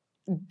you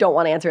don't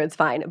want to answer, it's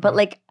fine. But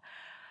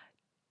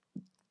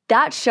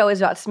that show is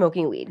about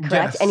smoking weed,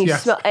 correct?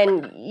 Yes,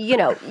 and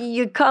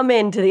you come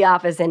into the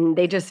office and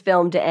they just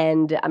filmed,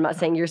 and I'm not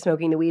saying you're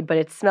smoking the weed, but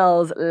it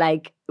smells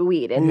like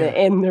weed in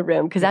the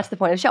room because that's the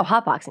point of the show,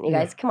 Hotboxing. You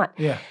guys, come on.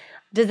 Yeah.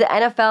 Does the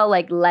NFL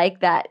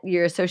like that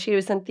you're associated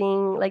with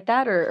something like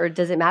that, or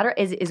does it matter?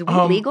 Is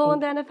weed legal in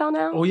the NFL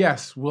now? Oh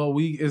yes, well,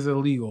 weed is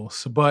illegal.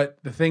 So, but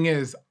the thing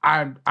is,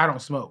 I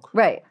don't smoke.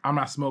 Right. I'm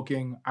not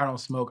smoking. I don't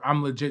smoke.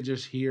 I'm legit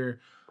just here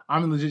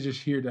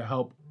to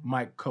help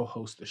Mike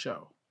co-host the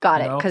show.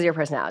 Got it, because your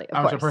personality.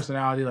 Of course. Your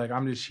personality. Like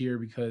I'm just here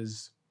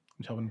because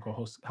I'm helping him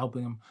co-host,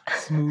 helping him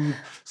smooth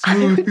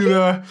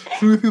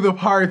through the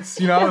parts,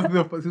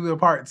 through the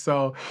parts.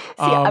 So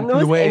see, I'm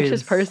the most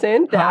anxious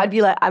person that I'd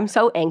be like, I'm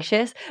so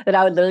anxious that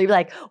I would literally be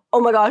like,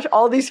 oh my gosh,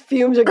 all these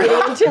fumes are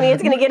getting into me.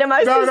 It's gonna get in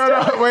my system.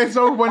 No. Wait, it's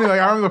so funny.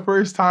 Like I remember the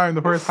first time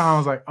I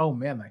was like, oh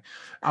man, like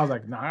I was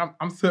like, nah,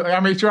 I'm still. Like, I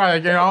make sure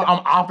I'm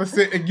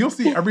opposite. Like, you'll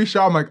see every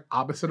show I'm like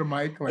opposite of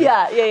Mike. Like,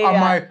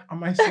 yeah. On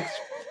my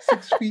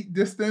 6 feet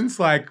distance,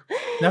 like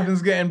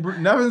nothing's getting.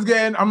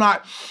 I'm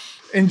not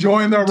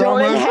enjoying the aromas.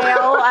 Don't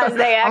inhale as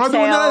they exhale. I'm not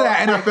doing none of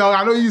that, NFL.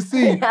 I know you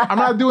see. Yeah. I'm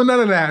not doing none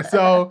of that.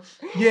 So,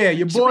 yeah,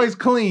 your boy's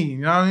clean. You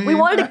know what I mean? We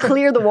wanted to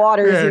clear the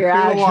waters here,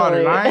 actually. The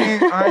waters.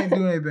 I ain't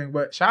doing anything.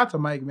 But shout out to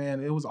Mike,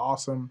 man. It was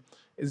awesome.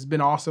 It's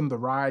been awesome, the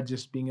ride,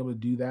 just being able to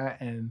do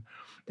that. And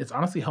it's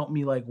honestly helped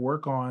me like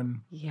work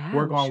on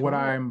what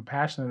I'm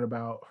passionate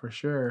about for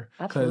sure.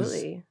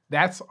 Absolutely.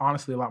 That's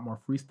honestly a lot more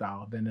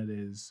freestyle than it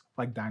is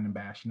like Dine and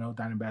Bash. Dine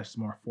and Bash is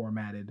more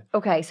formatted.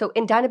 Okay, so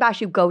in Dine and Bash,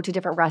 you go to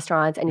different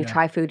restaurants and you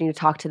try food and you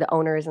talk to the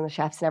owners and the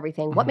chefs and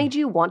everything. Mm-hmm. What made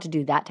you want to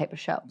do that type of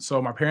show?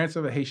 So my parents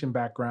have a Haitian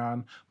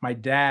background. My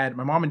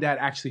mom and dad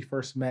actually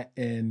first met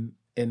in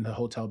the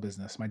hotel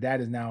business. My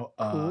dad is now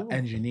an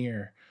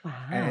engineer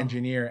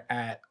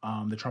at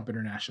the Trump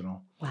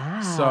International.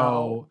 Wow.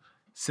 So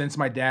since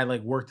my dad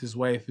like worked his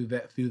way through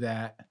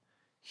that,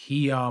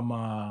 he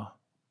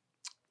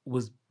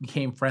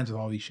became friends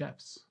with all these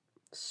chefs.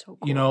 So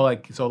cool. It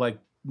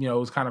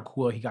was kind of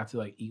cool. He got to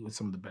like eat with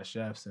some of the best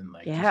chefs and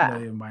like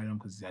just invite him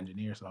because he's an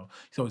engineer. So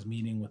he's always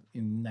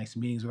in nice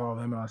meetings with all of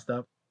them and all that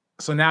stuff.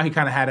 So now he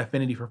kind of had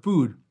affinity for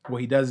food. What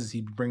he does is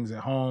he brings it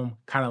home,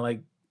 kind of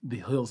like the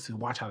hills to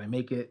watch how they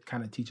make it,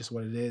 kind of teach us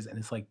what it is. And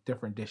it's like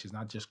different dishes,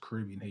 not just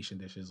Caribbean, Haitian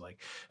dishes. Like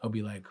it'll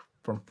be like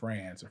from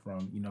France or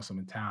from, some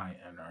Italian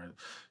or,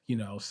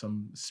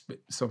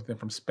 something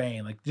from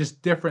Spain, like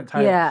just different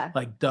type,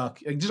 like duck,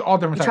 like just all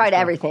different types.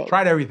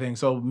 Tried everything.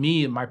 So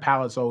my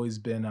palate's always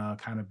been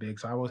kind of big.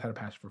 So I always had a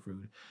passion for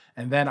food.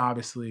 And then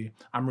obviously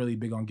I'm really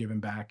big on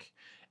giving back.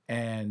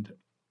 And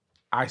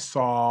I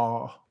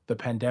saw the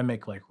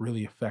pandemic like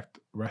really affect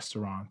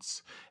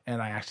restaurants.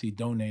 And I actually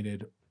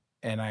donated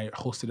and I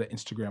hosted an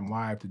Instagram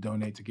Live to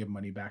donate, to give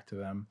money back to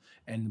them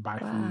and buy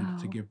food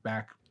to give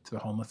back to the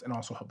homeless and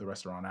also help the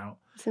restaurant out.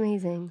 It's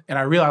amazing. And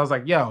I realized, I was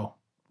like, yo,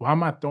 why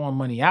am I throwing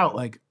money out?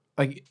 Like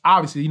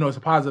obviously, it's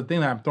a positive thing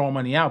that I'm throwing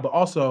money out, but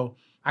also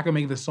I can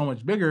make this so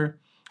much bigger.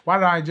 Why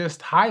don't I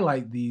just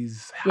highlight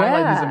these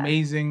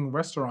amazing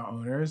restaurant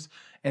owners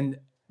and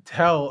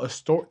tell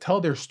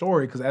their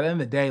story? Because at the end of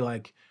the day,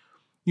 like,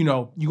 you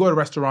go to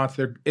restaurants,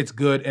 it's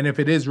good. And if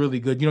it is really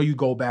good, you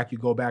go back,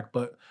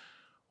 but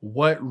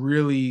what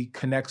really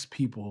connects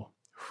people?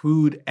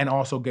 Food and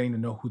also getting to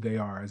know who they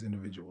are as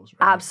individuals.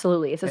 Right?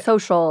 Absolutely. It's a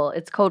social,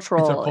 it's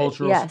cultural. It's a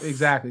cultural, yes.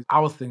 Exactly.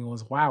 I was thinking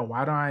wow,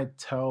 why don't I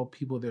tell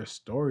people their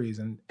stories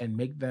and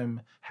make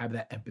them have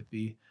that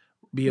empathy,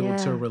 be able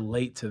to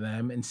relate to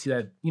them and see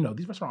that,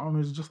 these restaurant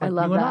owners are just like you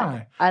and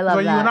I. I love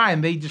that. You and I,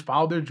 and they just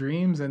followed their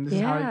dreams and this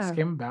is how it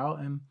came about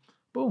and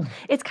boom.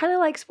 It's kind of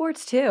like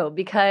sports too,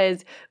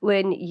 because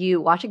when you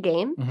watch a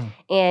game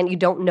and you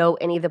don't know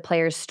any of the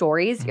players'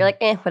 stories, you're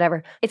like,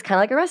 whatever. It's kind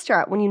of like a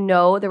restaurant. When you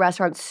know the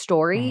restaurant's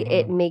story,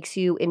 it makes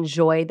you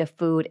enjoy the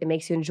food. It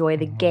makes you enjoy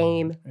the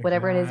game,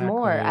 whatever it is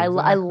more. I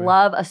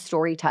love a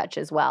story touch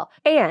as well.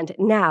 And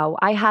now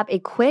I have a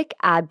quick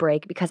ad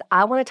break because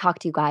I want to talk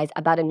to you guys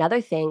about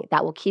another thing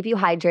that will keep you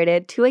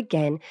hydrated to,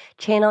 again,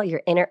 channel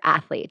your inner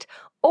athlete.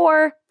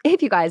 Or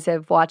if you guys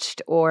have watched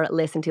or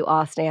listened to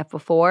Austin AF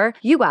before,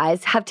 you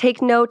guys have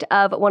taken note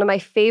of one of my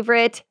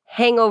favorite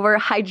hangover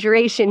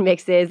hydration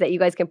mixes that you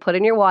guys can put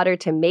in your water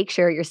to make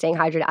sure you're staying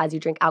hydrated as you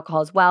drink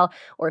alcohol as well.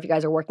 Or if you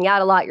guys are working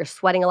out a lot, you're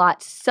sweating a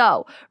lot.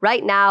 So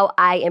right now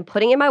I am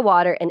putting in my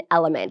water an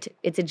Element.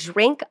 It's a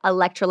drink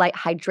electrolyte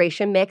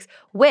hydration mix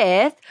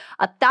with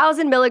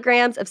 1,000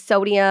 milligrams of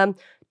sodium,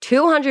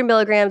 200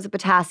 milligrams of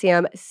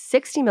potassium,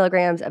 60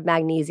 milligrams of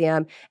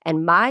magnesium,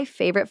 and my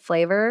favorite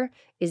flavor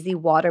is the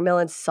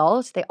watermelon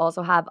salt. They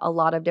also have a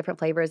lot of different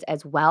flavors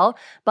as well.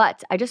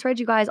 But I just read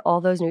you guys all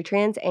those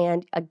nutrients.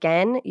 And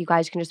again, you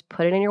guys can just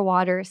put it in your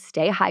water,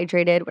 stay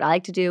hydrated. What I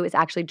like to do is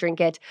actually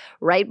drink it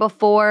right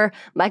before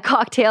my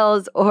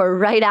cocktails or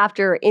right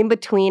after or in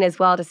between as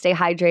well to stay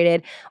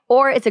hydrated.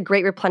 Or it's a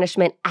great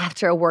replenishment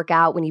after a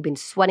workout when you've been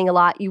sweating a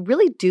lot. You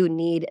really do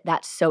need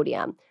that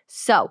sodium.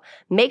 So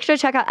make sure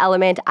to check out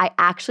Element. I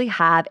actually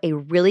have a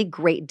really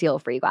great deal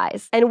for you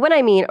guys. And when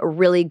I mean a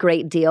really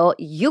great deal,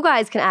 you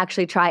guys can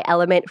actually try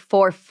Element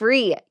for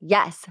free.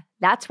 Yes,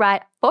 that's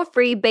right, for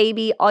free,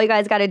 baby. All you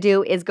guys got to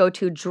do is go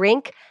to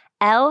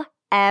drinklmnt,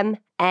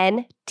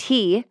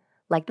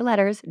 like the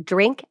letters,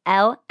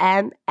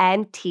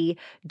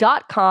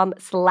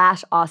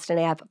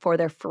 drinklmnt.com/AustinAF for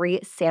their free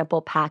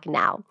sample pack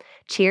now.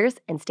 Cheers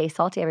and stay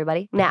salty,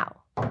 everybody. Now,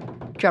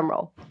 drum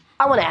roll.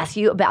 I want to ask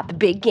you about the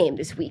big game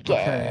this weekend.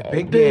 Okay,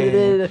 big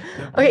game.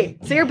 Okay,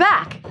 so you're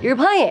back. You're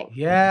playing.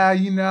 Yeah,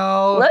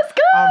 Let's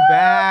go. I'm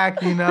back,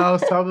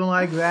 something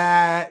like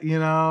that,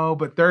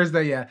 But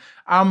Thursday, yeah.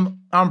 I'm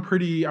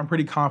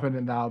pretty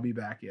confident that I'll be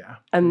back, yeah.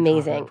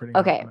 Amazing. Pretty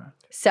Okay. confident.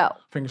 So,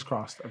 Fingers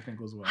crossed, everything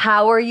goes well.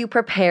 how are you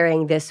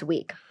preparing this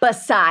week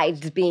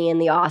besides being in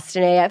the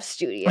Austin AF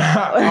studio?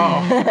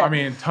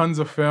 Tons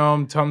of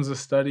film, tons of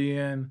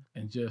studying,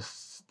 and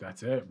just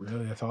that's it,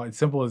 really. That's all. It's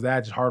simple as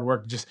that. Just hard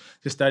work. Just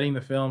studying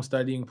the film,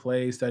 studying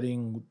plays,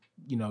 studying,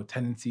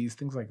 tendencies,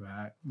 things like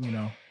that.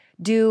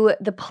 Do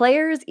the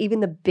players,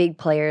 even the big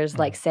players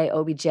like say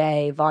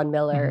OBJ, Von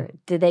Miller,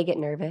 did they get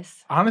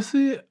nervous?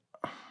 Honestly,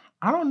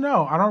 I don't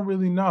know. I don't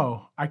really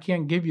know. I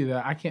can't give you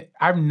that.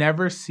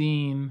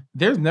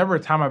 There's never a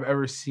time I've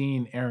ever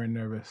seen Aaron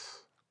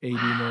nervous,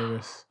 AD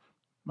nervous.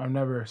 I've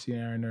never seen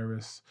Aaron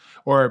nervous.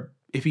 Or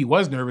if he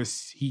was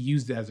nervous, he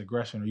used it as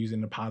aggression or used it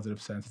in a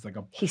positive sense. It's like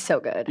he's so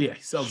good. Yeah,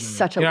 he's so good.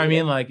 Such a what I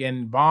mean?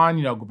 And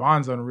Vaughn,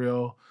 Vaughn's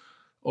unreal.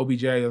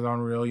 OBJ is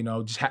unreal.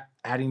 Just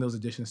adding those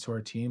additions to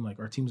our team.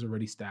 Our team's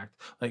already stacked.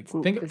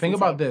 Think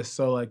about this.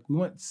 So we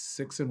went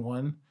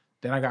 6-1.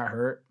 Then I got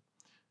hurt.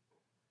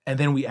 And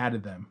then we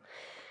added them.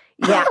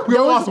 Yeah. We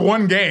lost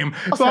one game.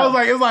 So I was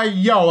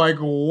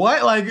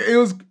what? It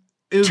was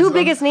two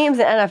biggest names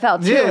in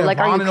NFL too. Yeah, Vaughn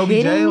are you and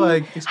kidding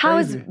OBJ, me? It's how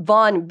is crazy.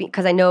 Vaughn,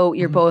 because I know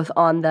you're both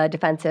on the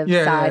defensive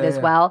side as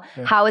well.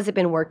 Yeah. How has it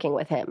been working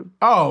with him?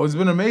 Oh, it's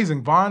been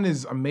amazing. Vaughn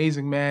is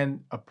amazing,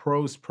 man. A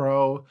pro's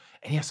pro.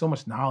 And he has so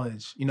much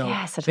knowledge. Such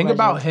a think legend.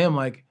 about him,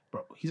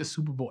 bro, he's a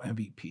Super Bowl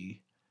MVP,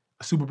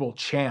 a Super Bowl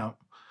champ.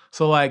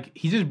 So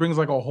he just brings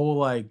a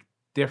whole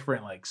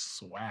different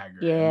swagger.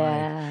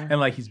 Yeah.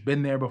 And he's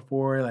been there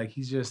before.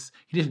 He just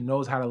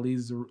knows how to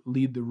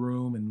lead the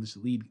room and just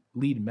lead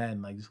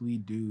men, just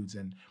lead dudes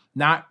and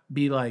not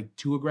be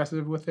too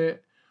aggressive with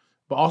it,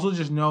 but also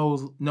just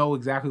know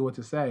exactly what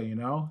to say,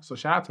 So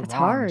shout out to It's Vaughn.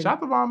 hard. Shout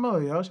out to Von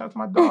Miller, yo. Shout out to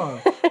my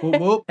dog.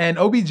 Whoop, whoop. And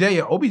OBJ,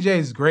 OBJ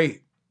is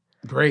great.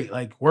 Great.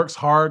 Works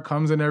hard,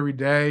 comes in every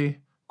day,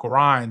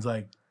 grinds,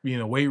 weight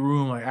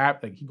room,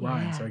 he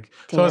grinds. Yeah.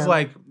 So it's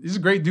these are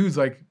great dudes,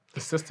 the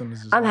system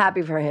is just I'm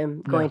happy for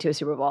him going to a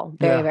Super Bowl.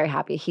 Very, very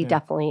happy. He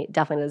definitely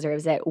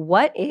deserves it.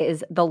 What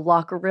is the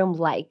locker room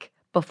like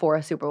before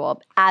a Super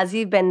Bowl? As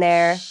you've been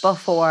there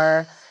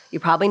before, you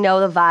probably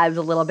know the vibes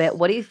a little bit.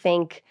 What do you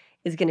think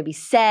is going to be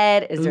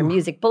said? Is there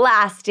music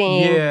blasting?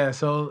 Yeah,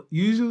 so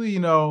usually,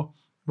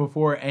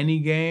 before any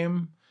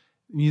game,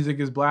 music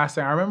is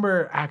blasting. I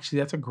remember, actually,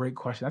 that's a great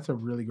question. That's a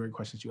really great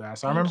question that you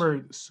asked. So I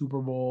remember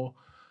Super Bowl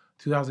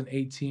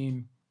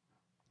 2018.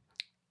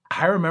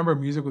 I remember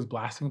music was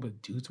blasting,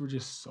 but dudes were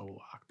just so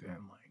locked in,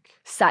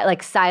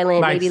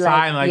 silent, maybe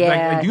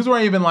silent. Dudes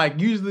weren't even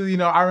usually,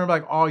 I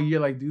remember all year,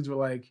 dudes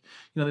were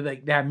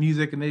they have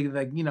music and they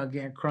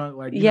getting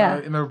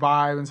crunk, in their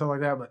vibe and stuff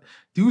like that. But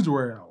dudes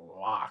were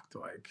locked,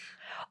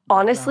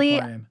 honestly,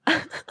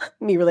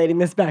 me relating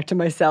this back to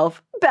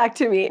myself, back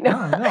to me.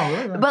 No.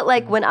 Really. But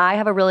when I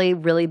have a really,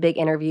 really big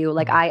interview,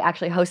 I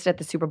actually hosted at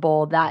the Super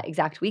Bowl that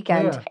exact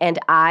weekend, and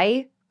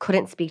I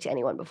couldnn't speak to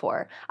anyone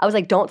before. I was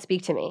don't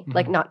speak to me.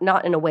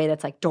 Not in a way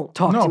that's don't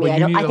talk to me.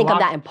 I think I'm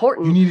that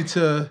important. You needed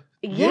to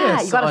you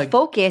gotta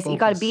focus. You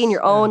gotta be in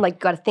your own, you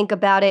gotta think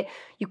about it.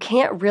 You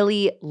can't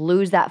really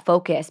lose that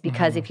focus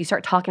because if you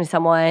start talking to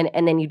someone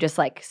and then you just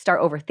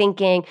start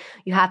overthinking,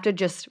 you have to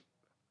just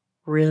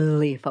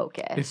really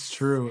focus. It's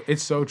true.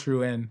 It's so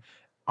true. And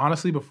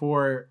honestly,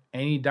 before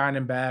any dine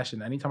and bash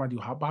and anytime I do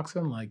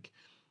hotboxing,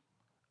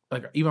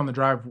 even on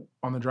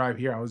the drive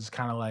here, I was just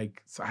kind of I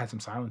had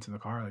some silence in the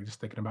car, just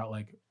thinking about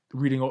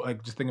reading,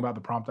 just thinking about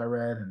the prompt I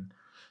read, and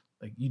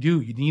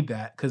you need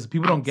that because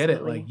people don't get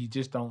it. You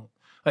just don't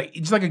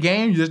it's like a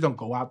game. You just don't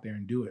go out there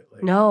and do it.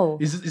 No,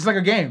 it's like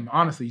a game.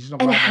 Honestly, you just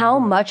don't. And how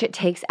much it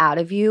takes out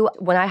of you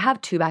when I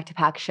have 2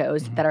 back-to-back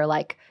shows that are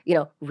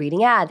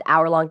reading ads,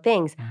 hour-long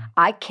things.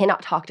 I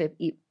cannot talk to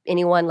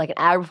anyone an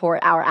hour before,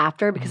 an hour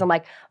after because I'm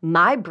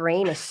my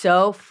brain is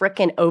so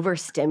freaking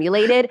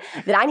overstimulated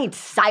that I need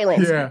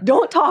silence. Yeah.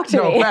 Don't talk to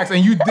me. No, facts.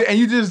 And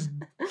you just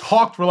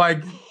talked for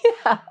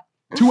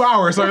 2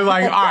 hours. So you're all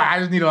right, I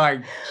just need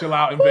to chill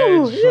out in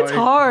bed. It's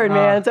hard,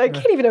 man. So I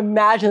can't even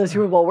imagine the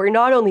Super Bowl where you're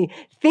not only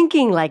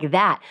thinking like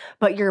that,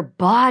 but your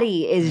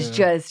body is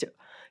just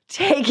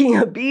taking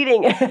a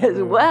beating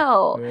as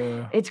well.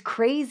 Yeah. It's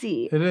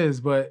crazy. It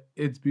is, but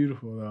it's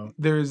beautiful though.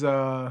 There's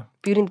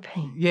beauty in the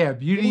pain. Yeah,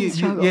 beauty in the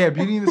struggle. Yeah,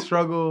 beauty in the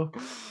struggle.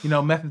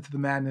 Method to the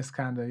madness,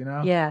 kind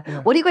of.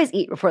 Yeah. What do you guys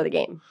eat before the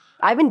game?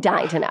 I've been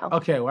dying to know.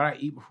 Okay, what I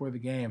eat before the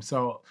game.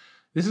 So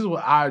this is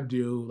what I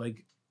do.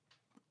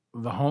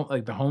 The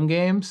home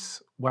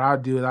games. What I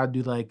do is I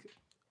do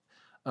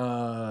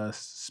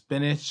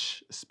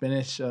spinach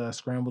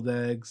scrambled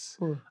eggs.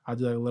 I'll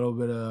do a little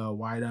bit of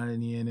white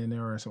onion in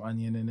there or some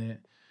onion in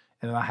it,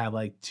 and then I have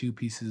two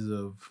pieces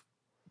of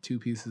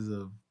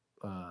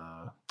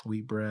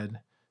wheat bread,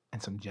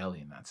 and some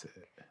jelly, and that's it.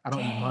 I don't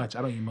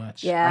eat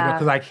much. Yeah.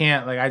 Because I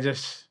can't, like,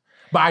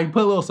 but I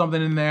put a little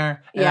something in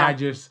there, and Yeah. I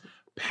just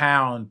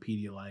pound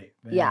Pedialyte.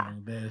 Yeah.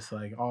 This,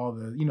 like, all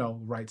the,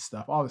 right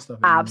stuff, all the stuff.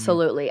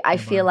 Absolutely. I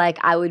feel like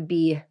I would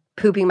be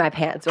pooping my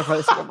pants before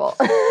the Super Bowl.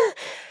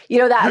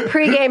 That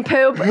pregame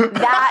poop,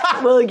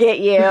 that will get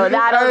you.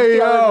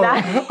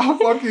 I'm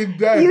fucking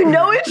dead. You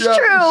know it's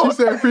true. She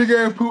said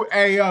pregame poop.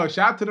 Hey, yo,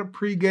 shout out to the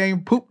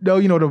pregame poop, though.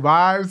 You know the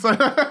vibes.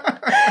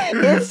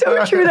 It's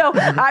so true, though.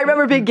 I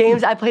remember big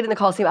games. I played in the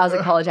Coliseum. I was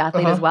a college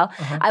athlete as well.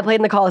 I played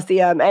in the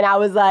Coliseum, and I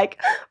was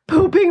like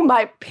pooping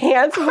my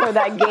pants before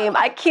that game.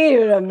 I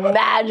can't even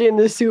imagine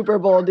the Super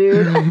Bowl,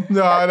 dude.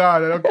 No,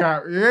 don't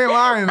count. You ain't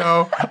lying,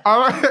 though.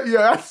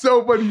 Yeah, that's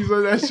so funny you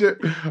said that shit.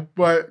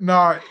 But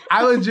no,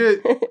 I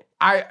legit...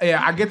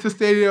 I get to the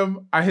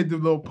stadium, I hit the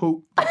little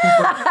poop. But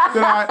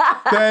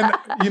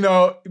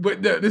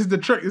this is the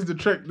trick.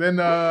 Then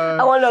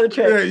I want to know the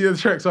trick. Yeah, the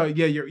trick. So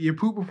you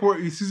poop before,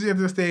 as soon as you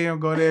enter the stadium,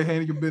 go there,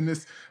 handle your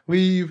business,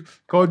 leave,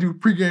 go do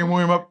pregame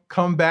warm up,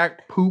 come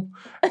back, poop.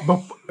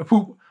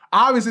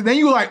 Obviously, then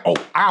you're like, oh,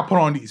 I gotta put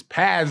on these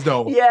pads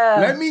though. Yeah.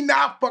 Let me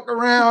not fuck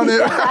around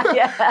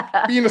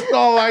and be in a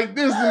stall like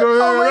this.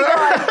 Oh my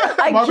God.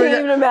 I can't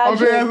even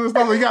imagine.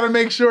 So you gotta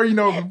make sure,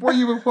 before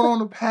you even put on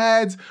the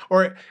pads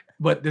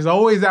but there's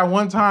always that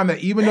one time that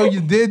even though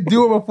you did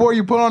do it before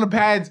you put on the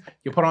pads,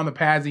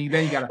 and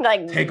then you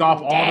gotta take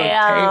off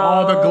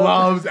all the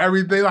gloves,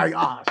 everything. Like,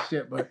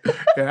 shit. But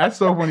yeah, that's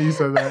so funny you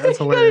said that. That's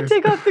hilarious.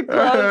 Gotta take off the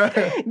gloves.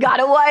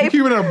 Gotta wipe.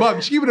 Keep it a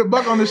buck. Keep it a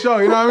buck on the show.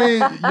 You know what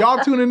I mean?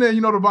 Y'all tuning in,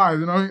 you know the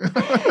vibes. You know what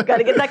I mean?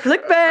 Gotta get that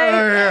clickbait.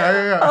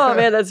 Yeah. Oh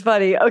man, that's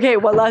funny. Okay,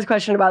 one last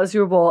question about the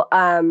Super Bowl.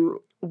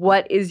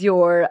 What is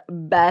your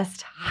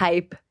best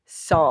hype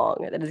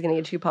song that is gonna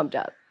get you pumped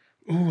up?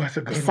 Ooh, that's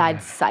a good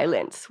Besides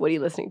Silence, what are you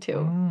listening to?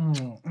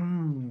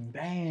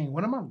 Dang,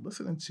 what am I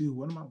listening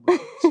to?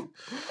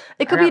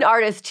 It could be an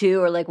artist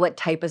too, or like what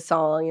type of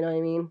song, you know what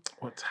I mean?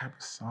 What type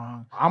of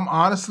song? I'm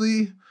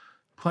honestly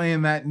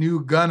playing that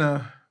new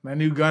Gunna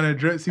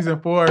Drip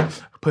Season 4,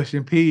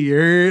 Pushing P.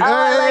 I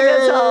like that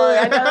song.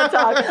 I know that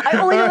song.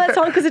 I only know that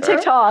song because of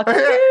TikTok.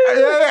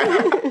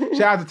 Yeah.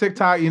 Shout out to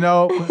TikTok, you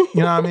know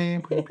what I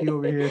mean? Pushing P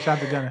over here. Shout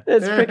out to Gunna.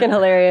 That's freaking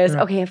hilarious.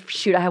 Yeah. Okay,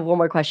 shoot, I have one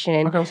more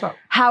question. Okay, what's up?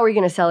 How are you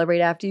going to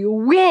celebrate after you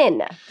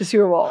win the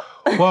Super Bowl?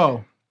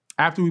 Whoa.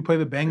 After we play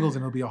the Bengals, and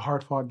it'll be a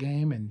hard-fought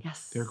game, and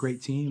they're a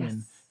great team,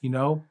 and,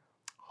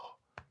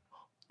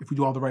 if we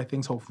do all the right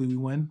things, hopefully we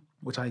win,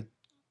 which I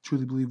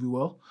truly believe we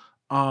will.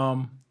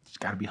 Just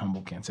gotta be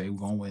humble. Can't say we're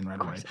gonna win right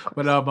away.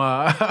 But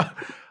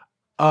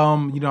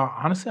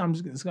honestly, I'm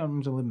just gonna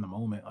live in the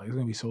moment. Like, it's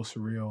gonna be so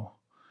surreal,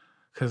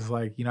 because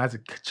as a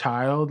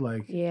child,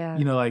 like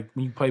when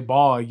you play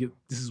ball,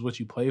 this is what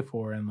you play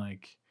for, and I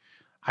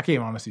can't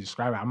even honestly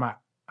describe it. I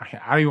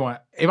don't even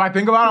want. If I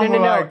think about it,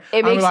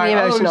 it makes me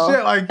emotional.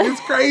 Oh shit! It's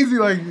crazy.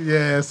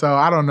 So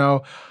I don't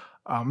know.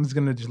 I'm just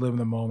gonna just live in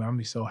the moment. I'm gonna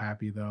be so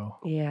happy though.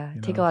 Yeah,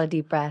 take a lot of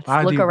deep breaths.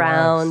 Look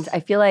around.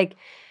 I feel like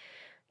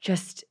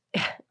just.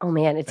 Oh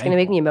man, it's gonna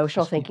make me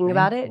emotional thinking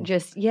about it.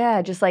 Just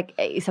like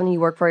something you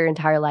work for your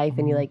entire life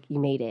and you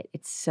made it.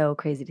 It's so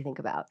crazy to think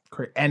about.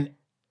 And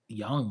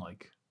young,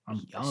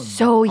 I'm young.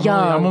 So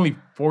young. I'm only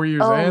 4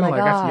 years in.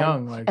 That's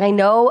young. And I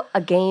know a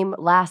game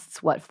lasts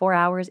 4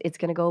 hours. It's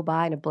gonna go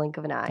by in a blink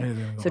of an eye.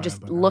 So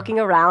just looking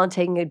around,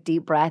 taking a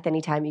deep breath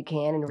anytime you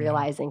can, and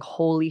realizing,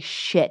 holy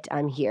shit,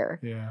 I'm here.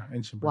 Yeah,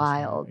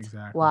 wild,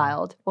 exactly.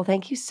 Wild. Well,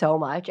 thank you so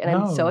much, and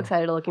I'm so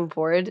excited, looking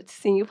forward to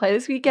seeing you play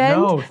this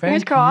weekend.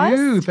 Thank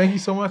you. Thank you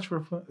so much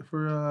for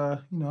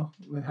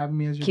having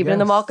me as your Keep it in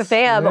the Malka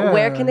fam.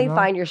 Where can they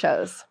find your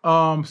shows?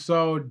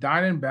 So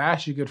Dine and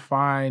Bash you could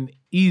find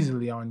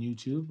easily on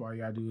YouTube. All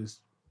you gotta do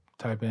is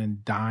type in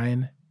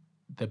Dine,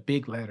 the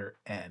big letter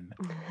N,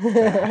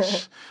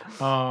 Bash.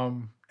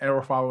 And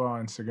or follow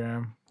on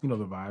Instagram. You know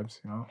the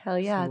vibes, Hell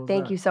yeah.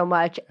 Thank you so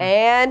much.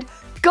 And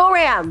go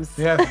Rams!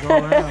 Yes,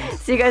 go Rams.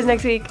 See you guys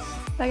next week.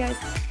 Bye, guys.